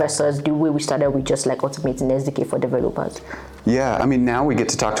path versus the way we started with just like automating SDK for developers. Yeah, now we get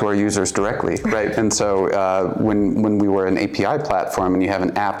to talk to our users directly, right? And so when we were an API platform and you have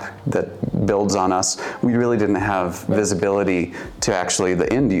an app that builds on us, we really didn't have visibility to actually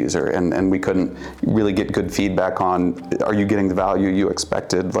the end user, and we couldn't really get good feedback on, are you getting the value you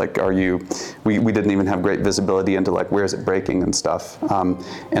expected? Like, we didn't even have great visibility into like, where is it breaking and stuff.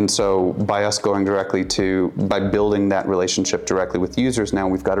 And so by us going directly by building that relationship directly with users, now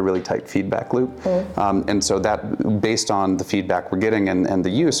we've got a really tight feedback loop. And so that, based on the feedback we're getting and the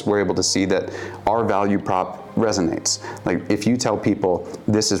use, we're able to see that our value prop resonates. Like if you tell people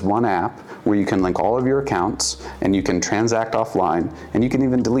this is one app where you can link all of your accounts and you can transact offline and you can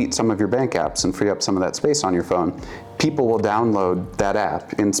even delete some of your bank apps and free up some of that space on your phone, people will download that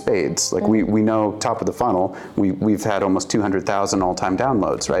app in spades. Like we know top of the funnel, we've had almost 200,000 all-time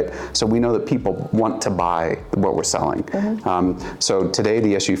downloads, right? So we know that people want to buy what we're selling. So today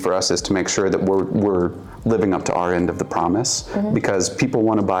the issue for us is to make sure that we're living up to our end of the promise, because people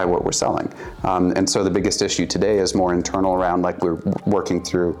want to buy what we're selling. And so the biggest issue today is more internal around, like we're working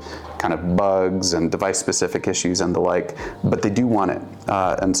through kind of bugs and device-specific issues and the like, but they do want it.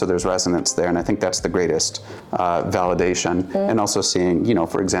 And so there's resonance there, and I think that's the greatest validation. And also seeing,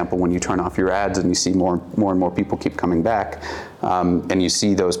 for example, when you turn off your ads and you see more and more people keep coming back, and you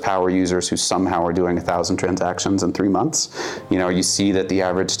see those power users who somehow are doing 1,000 transactions in 3 months, you see that the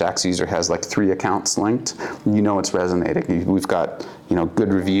average Stacks user has like 3 accounts linked, it's resonating. We've got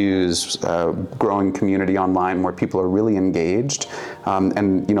good reviews, growing community online where people are really engaged,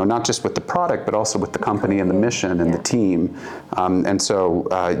 and not just with the product, but also with the company and the mission and the team. And so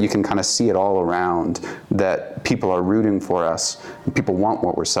you can kind of see it all around that people are rooting for us, and people want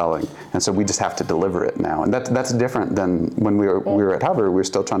what we're selling, and so we just have to deliver it now. And that's different than when we were at Hover. We were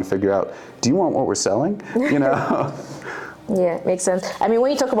still trying to figure out, do you want what we're selling? Yeah, makes sense.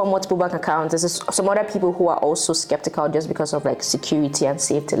 When you talk about multiple bank accounts, there's some other people who are also skeptical just because of like security and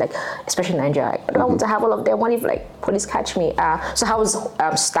safety, like especially in Nigeria. I don't want to have all of them. What if like police catch me? So how is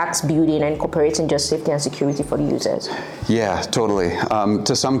Stacks building and incorporating just safety and security for the users? Yeah, totally.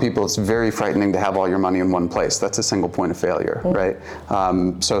 To some people, it's very frightening to have all your money in one place. That's a single point of failure, right?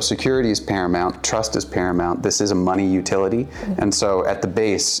 So security is paramount. Trust is paramount. This is a money utility, and so at the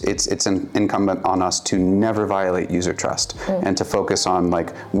base, it's incumbent on us to never violate user trust. And to focus on,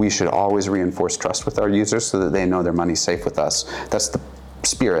 like, we should always reinforce trust with our users so that they know their money's safe with us. That's the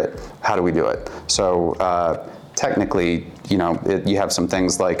spirit. How do we do it? So technically, you have some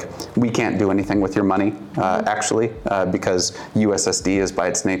things like, we can't do anything with your money, actually, because USSD is by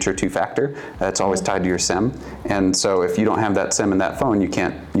its nature 2-factor. It's always tied to your SIM. And so if you don't have that SIM in that phone, you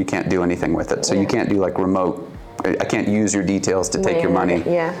can't do anything with it. So you can't do like remote, I can't use your details to take your money.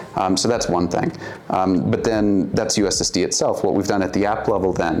 So that's one thing. But then that's USSD itself. What we've done at the app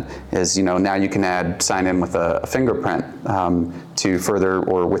level then is, now you can sign in with a fingerprint to further,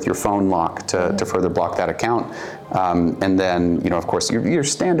 or with your phone lock to further block that account. And then, of course, your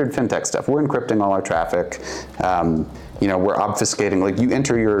standard fintech stuff. We're encrypting all our traffic. We're obfuscating, like you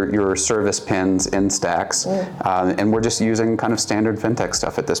enter your service pins in Stacks, and we're just using kind of standard fintech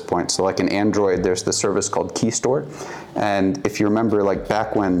stuff at this point. So like in Android, there's the service called Keystore. And if you remember, like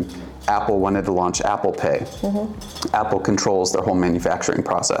back when Apple wanted to launch Apple Pay, Apple controls their whole manufacturing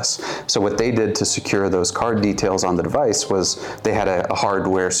process. So what they did to secure those card details on the device was they had a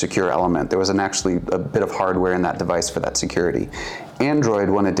hardware secure element. There was actually a bit of hardware in that device for that security. Android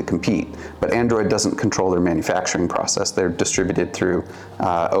wanted to compete, but Android doesn't control their manufacturing process. They're distributed through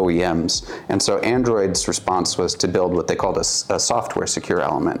OEMs. And so Android's response was to build what they called a software secure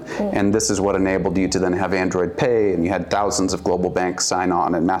element. And this is what enabled you to then have Android Pay, and you had thousands of global banks sign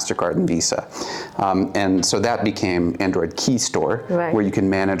on, and MasterCard and Visa. And so that became Android Key Store, where you can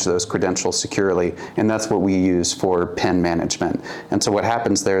manage those credentials securely. And that's what we use for PIN management. And so what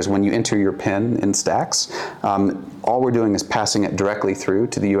happens there is when you enter your PIN in Stacks, all we're doing is passing it directly through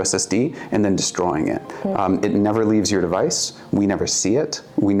to the USSD and then destroying it. It never leaves your device. We never see it.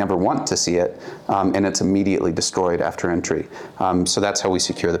 We never want to see it. And it's immediately destroyed after entry. So that's how we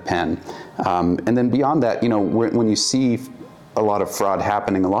secure the PIN. And then beyond that, when you see a lot of fraud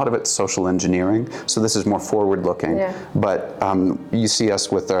happening, a lot of it's social engineering, so this is more forward-looking. But you see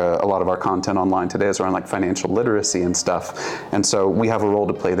us with a lot of our content online today is around like financial literacy and stuff, and so we have a role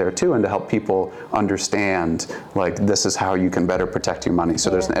to play there too, and to help people understand like this is how you can better protect your money. So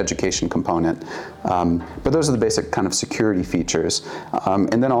there's an education component, but those are the basic kind of security features,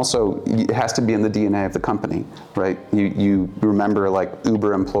 and then also it has to be in the DNA of the company, right? You remember like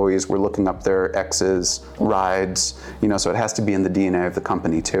Uber employees were looking up their ex's rides, so it has to be in the DNA of the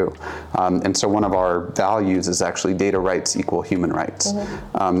company too. And so one of our values is actually data rights equal human rights.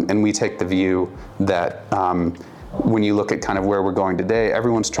 And we take the view that when you look at kind of where we're going today,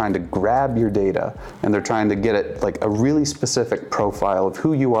 everyone's trying to grab your data and they're trying to get it like a really specific profile of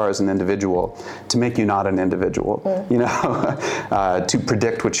who you are as an individual to make you not an individual, to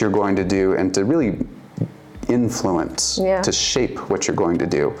predict what you're going to do and to really influence, to shape what you're going to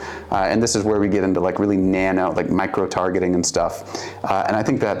do. And this is where we get into like really like micro-targeting and stuff. And I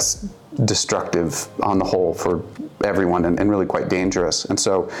think that's destructive on the whole for everyone and really quite dangerous. And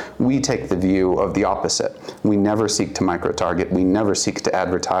so we take the view of the opposite. We never seek to micro-target. We never seek to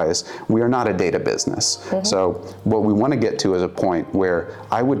advertise. We are not a data business. So what we want to get to is a point where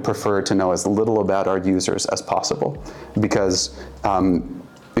I would prefer to know as little about our users as possible, because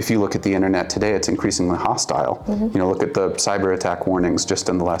if you look at the internet today, it's increasingly hostile. Look at the cyber attack warnings just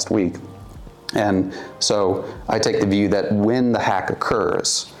in the last week. And so I take the view that when the hack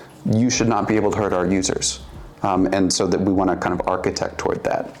occurs, you should not be able to hurt our users. And so that we want to kind of architect toward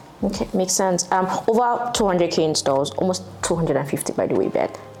that. Okay, makes sense. Over 200K installs, almost 250 by the way,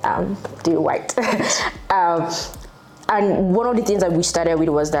 Ben. Do you white? And one of the things that we started with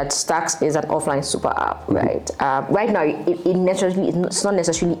was that Stacks is an offline super app, right? Right now, it's not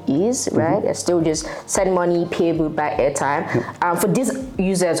necessarily is, right? It's still just send money, pay bill, buy airtime. For these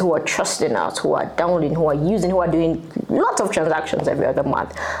users who are trusting us, who are downloading, who are using, who are doing lots of transactions every other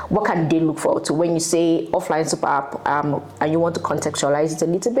month, what can they look forward to when you say offline super app and you want to contextualize it a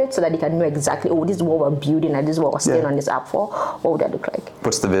little bit so that they can know exactly, this is what we're building and this is what we're staying on this app for? What would that look like?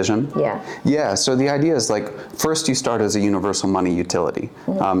 What's the vision? Yeah, so the idea is like, first you start as a universal money utility.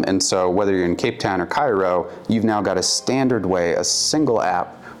 And so whether you're in Cape Town or Cairo, you've now got a standard way, a single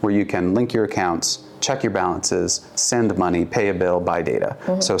app where you can link your accounts, check your balances, send money, pay a bill, buy data.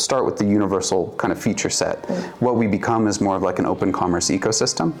 So start with the universal kind of feature set. What we become is more of like an open commerce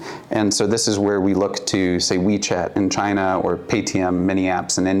ecosystem. And so this is where we look to, say, WeChat in China or Paytm, many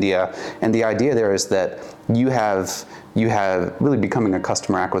apps in India. And the idea there is that you have really becoming a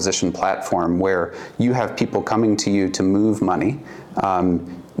customer acquisition platform where you have people coming to you to move money.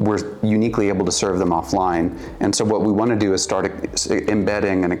 We're uniquely able to serve them offline. And so what we want to do is start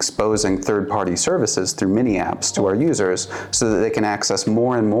embedding and exposing third-party services through mini apps to our users so that they can access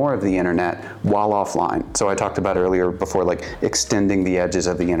more and more of the internet while offline. So I talked about earlier before, like extending the edges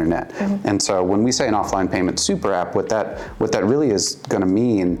of the internet. And so when we say an offline payment super app, what that really is going to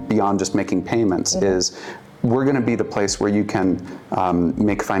mean beyond just making payments is we're going to be the place where you can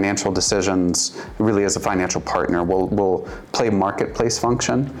make financial decisions really as a financial partner. We'll play marketplace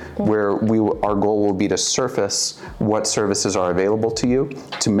function where our goal will be to surface what services are available to you,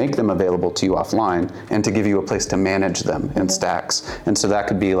 to make them available to you offline, and to give you a place to manage them in Stacks. And so that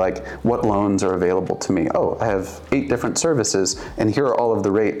could be like, what loans are available to me? Oh, I have 8 different services, and here are all of the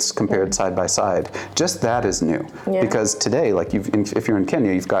rates compared side by side. Just that is new. Because today, like if you're in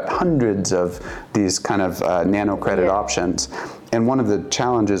Kenya, you've got hundreds of these kind of nano credit options. And one of the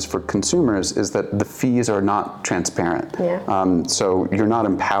challenges for consumers is that the fees are not transparent. So you're not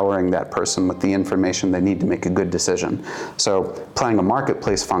empowering that person with the information they need to make a good decision. So playing a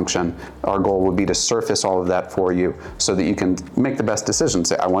marketplace function, our goal would be to surface all of that for you so that you can make the best decision.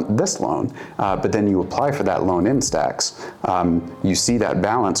 Say, I want this loan, but then you apply for that loan in Stacks. You see that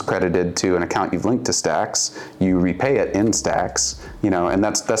balance credited to an account you've linked to Stacks. You repay it in Stacks, and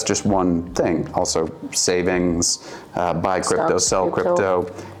that's just one thing. Also savings, buy crypto, sell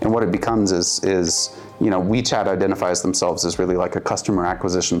crypto. And what it becomes is WeChat identifies themselves as really like a customer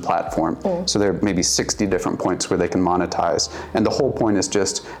acquisition platform. So there are maybe 60 different points where they can monetize. And the whole point is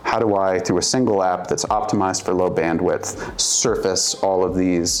just, how do I, through a single app that's optimized for low bandwidth, surface all of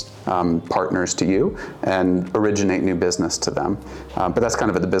these partners to you and originate new business to them. But that's kind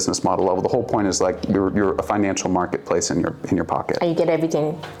of at the business model level. The whole point is like you're a financial marketplace in your pocket. And you get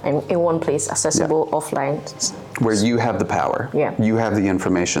everything in one place, accessible offline. Where you have the power. Yeah. You have the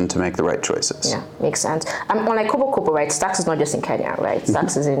information to make the right choices. Yeah, makes sense. Unlike Kobo, right? Stax is not just in Kenya, right?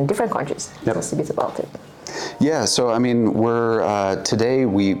 Stax is in different countries. Tell us a bit about it. Yeah, so I mean, we're today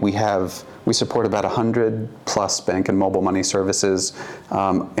we support about 100 plus bank and mobile money services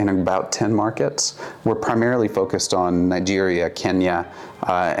in about 10 markets. We're primarily focused on Nigeria, Kenya,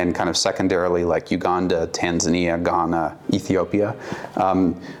 and kind of secondarily like Uganda, Tanzania, Ghana, Ethiopia.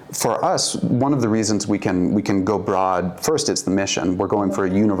 For us, one of the reasons we can go broad, first it's the mission. We're going for a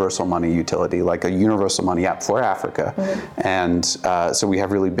universal money utility, like a universal money app for Africa. And so we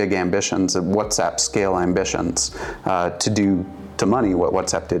have really big ambitions, WhatsApp scale ambitions to do to money what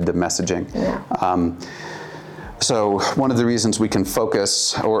WhatsApp did to messaging. So one of the reasons we can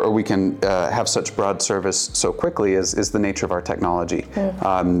focus or we can have such broad service so quickly is the nature of our technology.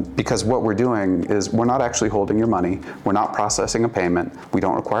 Because what we're doing is we're not actually holding your money. We're not processing a payment. We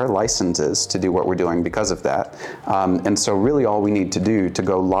don't require licenses to do what we're doing because of that. And so really all we need to do to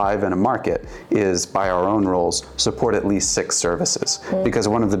go live in a market is, by our own rules, support at least 6 services. Because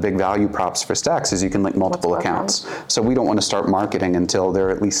one of the big value props for Stax is you can link multiple accounts. So we don't want to start marketing until there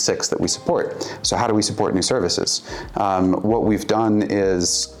are at least 6 that we support. So how do we support new services? What we've done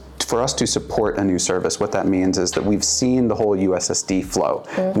is, for us to support a new service, what that means is that we've seen the whole USSD flow.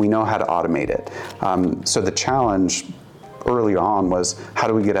 We know how to automate it. So the challenge early on was, how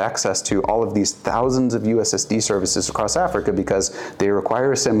do we get access to all of these thousands of USSD services across Africa, because they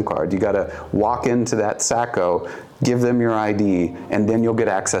require a SIM card. You got to walk into that SACCO, give them your ID, and then you'll get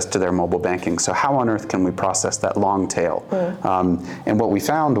access to their mobile banking. So how on earth can we process that long tail? And what we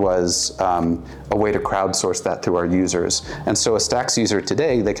found was a way to crowdsource that through our users. And so a Stax user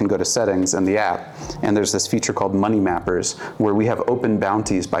today, they can go to settings in the app, and there's this feature called Money Mappers, where we have open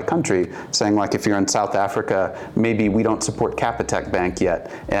bounties by country, saying like, if you're in South Africa, maybe we don't support Capitec Bank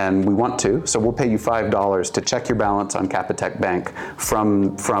yet, and we want to, so we'll pay you $5 to check your balance on Capitec Bank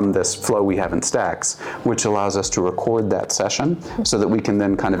from this flow we have in Stax, which allows us to record that session so that we can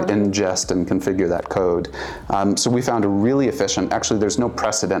then kind of ingest and configure that code. So we found a really efficient, actually there's no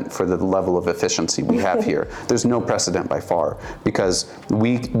precedent for the level of efficiency we have here. There's no precedent by far, because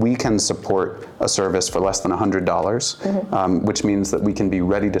we can support a service for less than $100, which means that we can be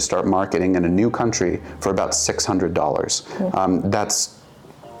ready to start marketing in a new country for about $600. That's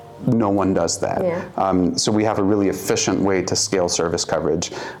no one does that. So we have a really efficient way to scale service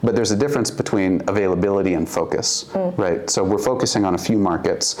coverage. But there's a difference between availability and focus, right? So we're focusing on a few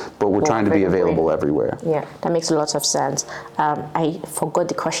markets, but we're trying to be available everywhere. Yeah, that makes a lot of sense. I forgot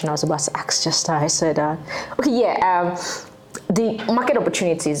the question I was about to ask just now. I said, the market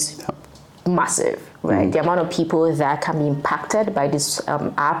opportunities, massive, right? The amount of people that can be impacted by this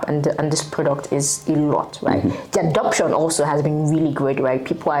app and this product is a lot, right? The adoption also has been really great, right?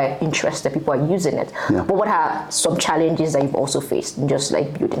 People are interested, people are using it. But what are some challenges that you've also faced in just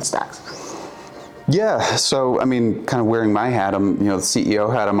like building Stax? Yeah, so I mean, kind of wearing my hat, I'm, the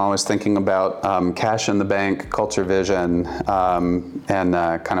CEO hat, I'm always thinking about cash in the bank, culture vision, and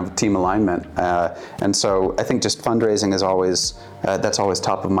kind of team alignment. And so I think just fundraising is always, that's always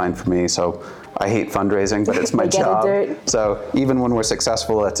top of mind for me. So I hate fundraising, but it's my job. So even when we're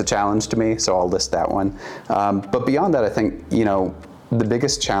successful, that's a challenge to me. So I'll list that one. But beyond that, I think, the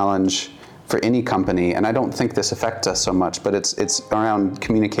biggest challenge for any company, and I don't think this affects us so much, but it's around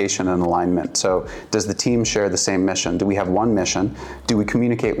communication and alignment. So does the team share the same mission? Do we have one mission? Do we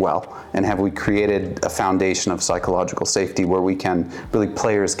communicate well? And have we created a foundation of psychological safety where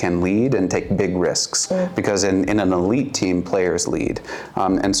players can lead and take big risks? Because in an elite team, players lead.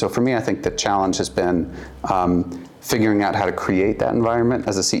 And so for me, I think the challenge has been figuring out how to create that environment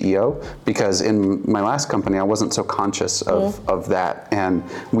as a CEO, because in my last company, I wasn't so conscious of that. And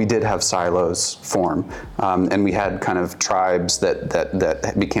we did have silos form, and we had kind of tribes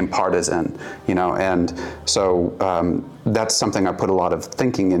that became partisan, and so that's something I put a lot of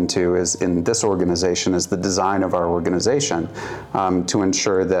thinking into is in this organization, is the design of our organization, to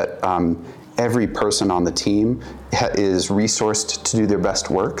ensure that every person on the team is resourced to do their best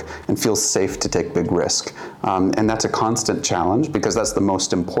work and feels safe to take big risk. And that's a constant challenge, because that's the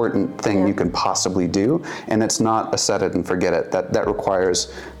most important thing you can possibly do. And it's not a set it and forget it. That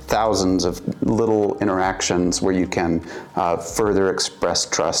requires thousands of little interactions where you can further express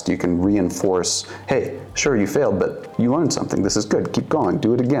trust. You can reinforce, hey, sure, you failed, but you learned something. This is good. Keep going.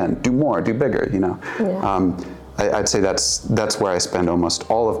 Do it again. Do more. Do bigger. Yeah. I'd say that's where I spend almost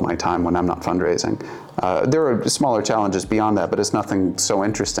all of my time when I'm not fundraising. There are smaller challenges beyond that, but it's nothing so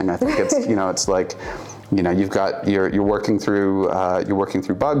interesting. I think it's it's like, you're working through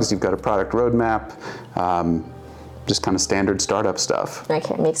bugs. You've got a product roadmap. Just kind of standard startup stuff.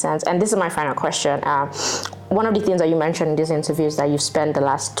 Okay, makes sense. And this is my final question. One of the things that you mentioned in this interview is that you've spent the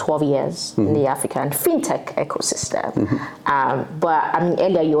last 12 years in the African fintech ecosystem. But I mean,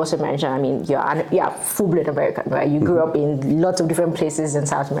 earlier you also mentioned, you're full-blood American, right? You grew up in lots of different places in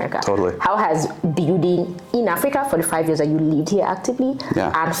South America. Totally. How has building in Africa for the 5 years that you lived here actively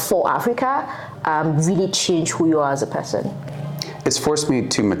and for Africa really changed who you are as a person? It's forced me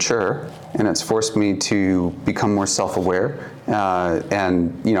to mature, and it's forced me to become more self-aware.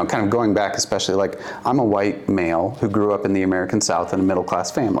 And kind of going back, especially, like, I'm a white male who grew up in the American South in a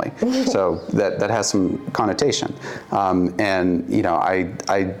middle-class family, so that has some connotation.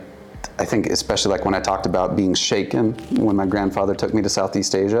 I think, especially like when I talked about being shaken when my grandfather took me to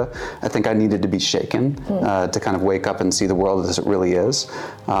Southeast Asia, I think I needed to be shaken to kind of wake up and see the world as it really is.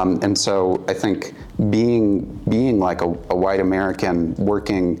 And so I think being like a white American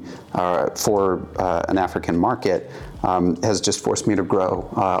working for an African market has just forced me to grow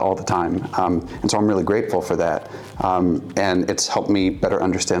all the time. And so I'm really grateful for that. And it's helped me better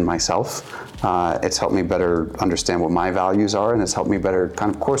understand myself. It's helped me better understand what my values are, and it's helped me better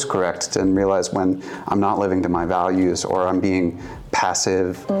kind of course correct and realize when I'm not living to my values or I'm being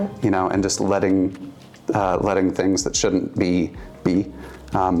passive, and just letting things that shouldn't be.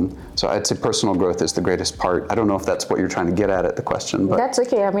 So I'd say personal growth is the greatest part. I don't know if that's what you're trying to get at the question, but that's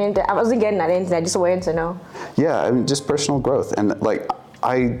okay. I mean, I wasn't getting at anything. I just wanted to know. Yeah, I mean, just personal growth, and like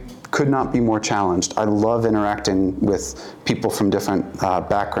I could not be more challenged. I love interacting with people from different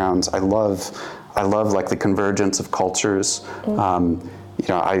backgrounds. I love like the convergence of cultures.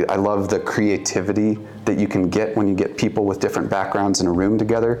 I love the creativity that you can get when you get people with different backgrounds in a room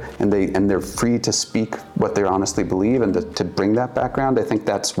together, and they're free to speak what they honestly believe and to bring that background. I think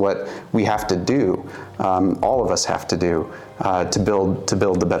that's what we have to do. All of us have to do to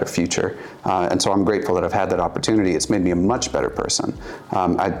build the better future. And so I'm grateful that I've had that opportunity. It's made me a much better person.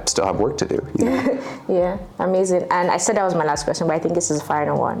 I still have work to do. Yeah, amazing. And I said that was my last question, but I think this is the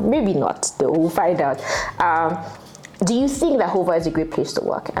final one. Maybe not, though. We'll find out. Do you think that Hova is a great place to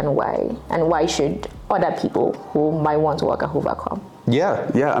work, and why? And why should other people who might want to work at Hova come?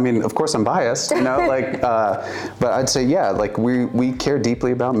 Yeah. I mean, of course I'm biased, but I'd say, like we care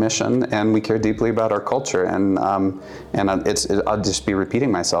deeply about mission, and we care deeply about our culture, and I'll just be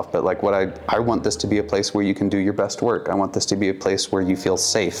repeating myself, but like I want this to be a place where you can do your best work. I want this to be a place where you feel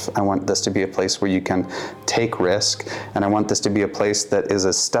safe. I want this to be a place where you can take risk, and I want this to be a place that is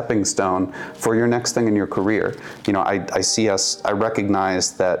a stepping stone for your next thing in your career. I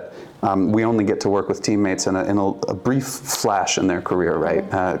recognize that we only get to work with teammates in a brief flash in their career, right?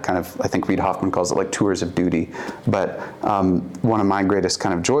 Kind of, I think Reid Hoffman calls it like tours of duty. But one of my greatest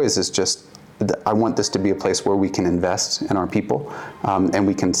kind of joys is just, I want this to be a place where we can invest in our people, and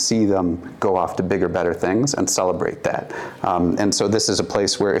we can see them go off to bigger, better things and celebrate that. And so this is a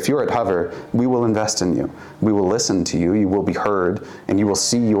place where if you're at Hover, we will invest in you. We will listen to you. You will be heard, and you will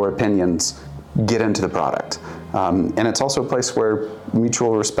see your opinions get into the product. And it's also a place where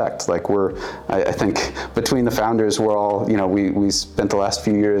mutual respect, like I think between the founders, we're all, we spent the last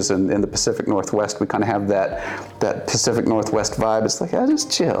few years in the Pacific Northwest. We kind of have that Pacific Northwest vibe. It's like,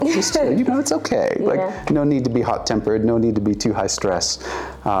 just chill, it's okay. Yeah. Like, no need to be hot-tempered, no need to be too high stress.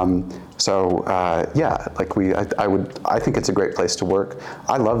 I think it's a great place to work.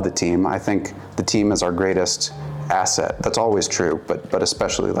 I love the team. I think the team is our greatest asset. That's always true, but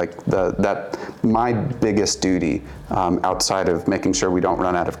especially like my biggest duty outside of making sure we don't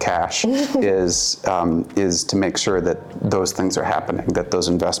run out of cash is to make sure that those things are happening, that those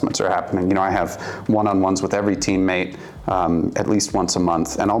investments are happening. I have one-on-ones with every teammate at least once a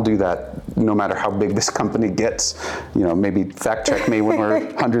month, and I'll do that no matter how big this company gets. Maybe fact check me when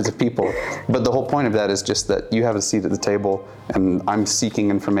we're hundreds of people. But the whole point of that is just that you have a seat at the table, and I'm seeking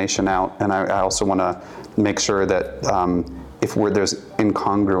information out, and I also want to make sure that if there's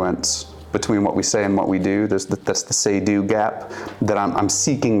incongruence between what we say and what we do, that's the say-do gap, that I'm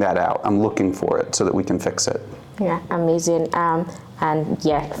seeking that out. I'm looking for it so that we can fix it. Yeah, amazing.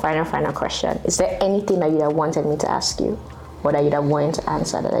 Final question. Is there anything that you'd have wanted me to ask you, or that you'd have wanted to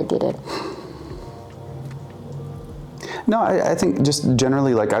answer that I didn't? No, I think just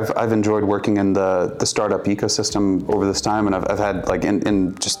generally, like I've enjoyed working in the startup ecosystem over this time, and I've had like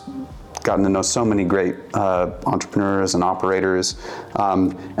in just gotten to know so many great entrepreneurs and operators,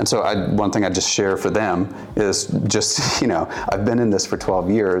 and so one thing I just share for them is just, I've been in this for 12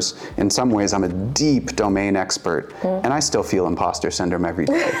 years. In some ways, I'm a deep domain expert, and I still feel imposter syndrome every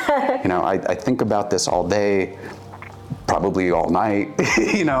day. I think about this all day, probably all night.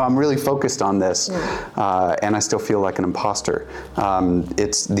 I'm really focused on this, and I still feel like an imposter.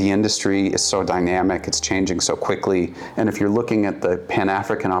 The industry is so dynamic, it's changing so quickly, and if you're looking at the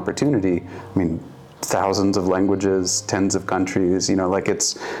Pan-African opportunity, I mean, thousands of languages, tens of countries,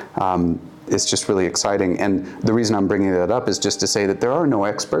 it's just really exciting. And the reason I'm bringing that up is just to say that there are no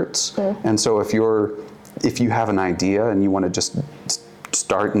experts, and so if you have an idea and you want to just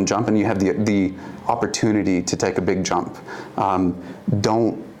start and jump, and you have the opportunity to take a big jump,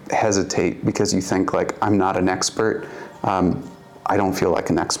 don't hesitate because you think like, I'm not an expert. I don't feel like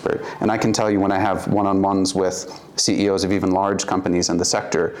an expert. And I can tell you, when I have one-on-ones with CEOs of even large companies in the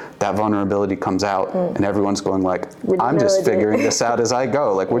sector, that vulnerability comes out, and everyone's going like, I'm just figuring this out as I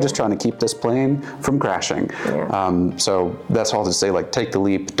go. Like, we're just trying to keep this plane from crashing. So that's all to say, like, take the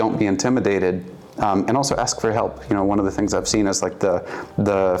leap, don't be intimidated. And also ask for help. One of the things I've seen is like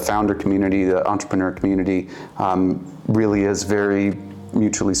the founder community, the entrepreneur community, really is very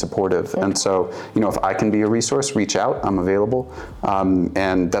mutually supportive. And so, if I can be a resource, reach out, I'm available.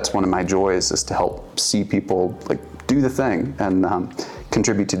 And that's one of my joys, is to help see people like do the thing and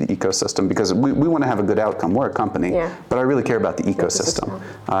contribute to the ecosystem, because we want to have a good outcome. We're a company, but I really care about the ecosystem.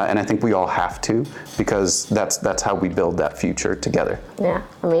 And I think we all have to, because that's how we build that future together. Yeah,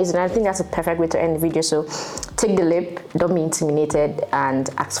 amazing. I think that's a perfect way to end the video. So take the leap, don't be intimidated, and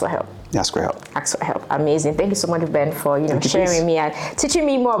ask for help. Ask for help. Ask for help. Amazing. Thank you so much, Ben, for sharing me and teaching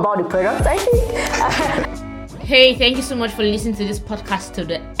me more about the product, I think. Hey, thank you so much for listening to this podcast to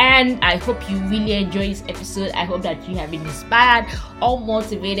the end. I hope you really enjoyed this episode. I hope that you have been inspired or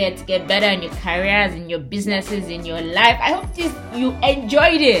motivated to get better in your careers, in your businesses, in your life. I hope you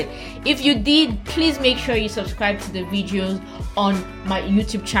enjoyed it. If you did, please make sure you subscribe to the videos on my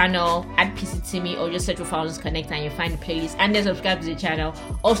YouTube channel at PCTimi, or just search for Founders Connect and you'll find the playlist, and then subscribe to the channel.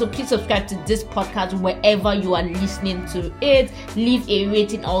 Also, please subscribe to this podcast wherever you are listening to it. Leave a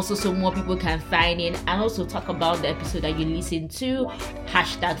rating also so more people can find it, and also talk about the episode that you listened to. #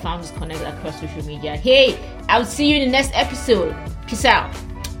 Founders Connect across social media. Hey, I'll see you in the next episode. Peace out.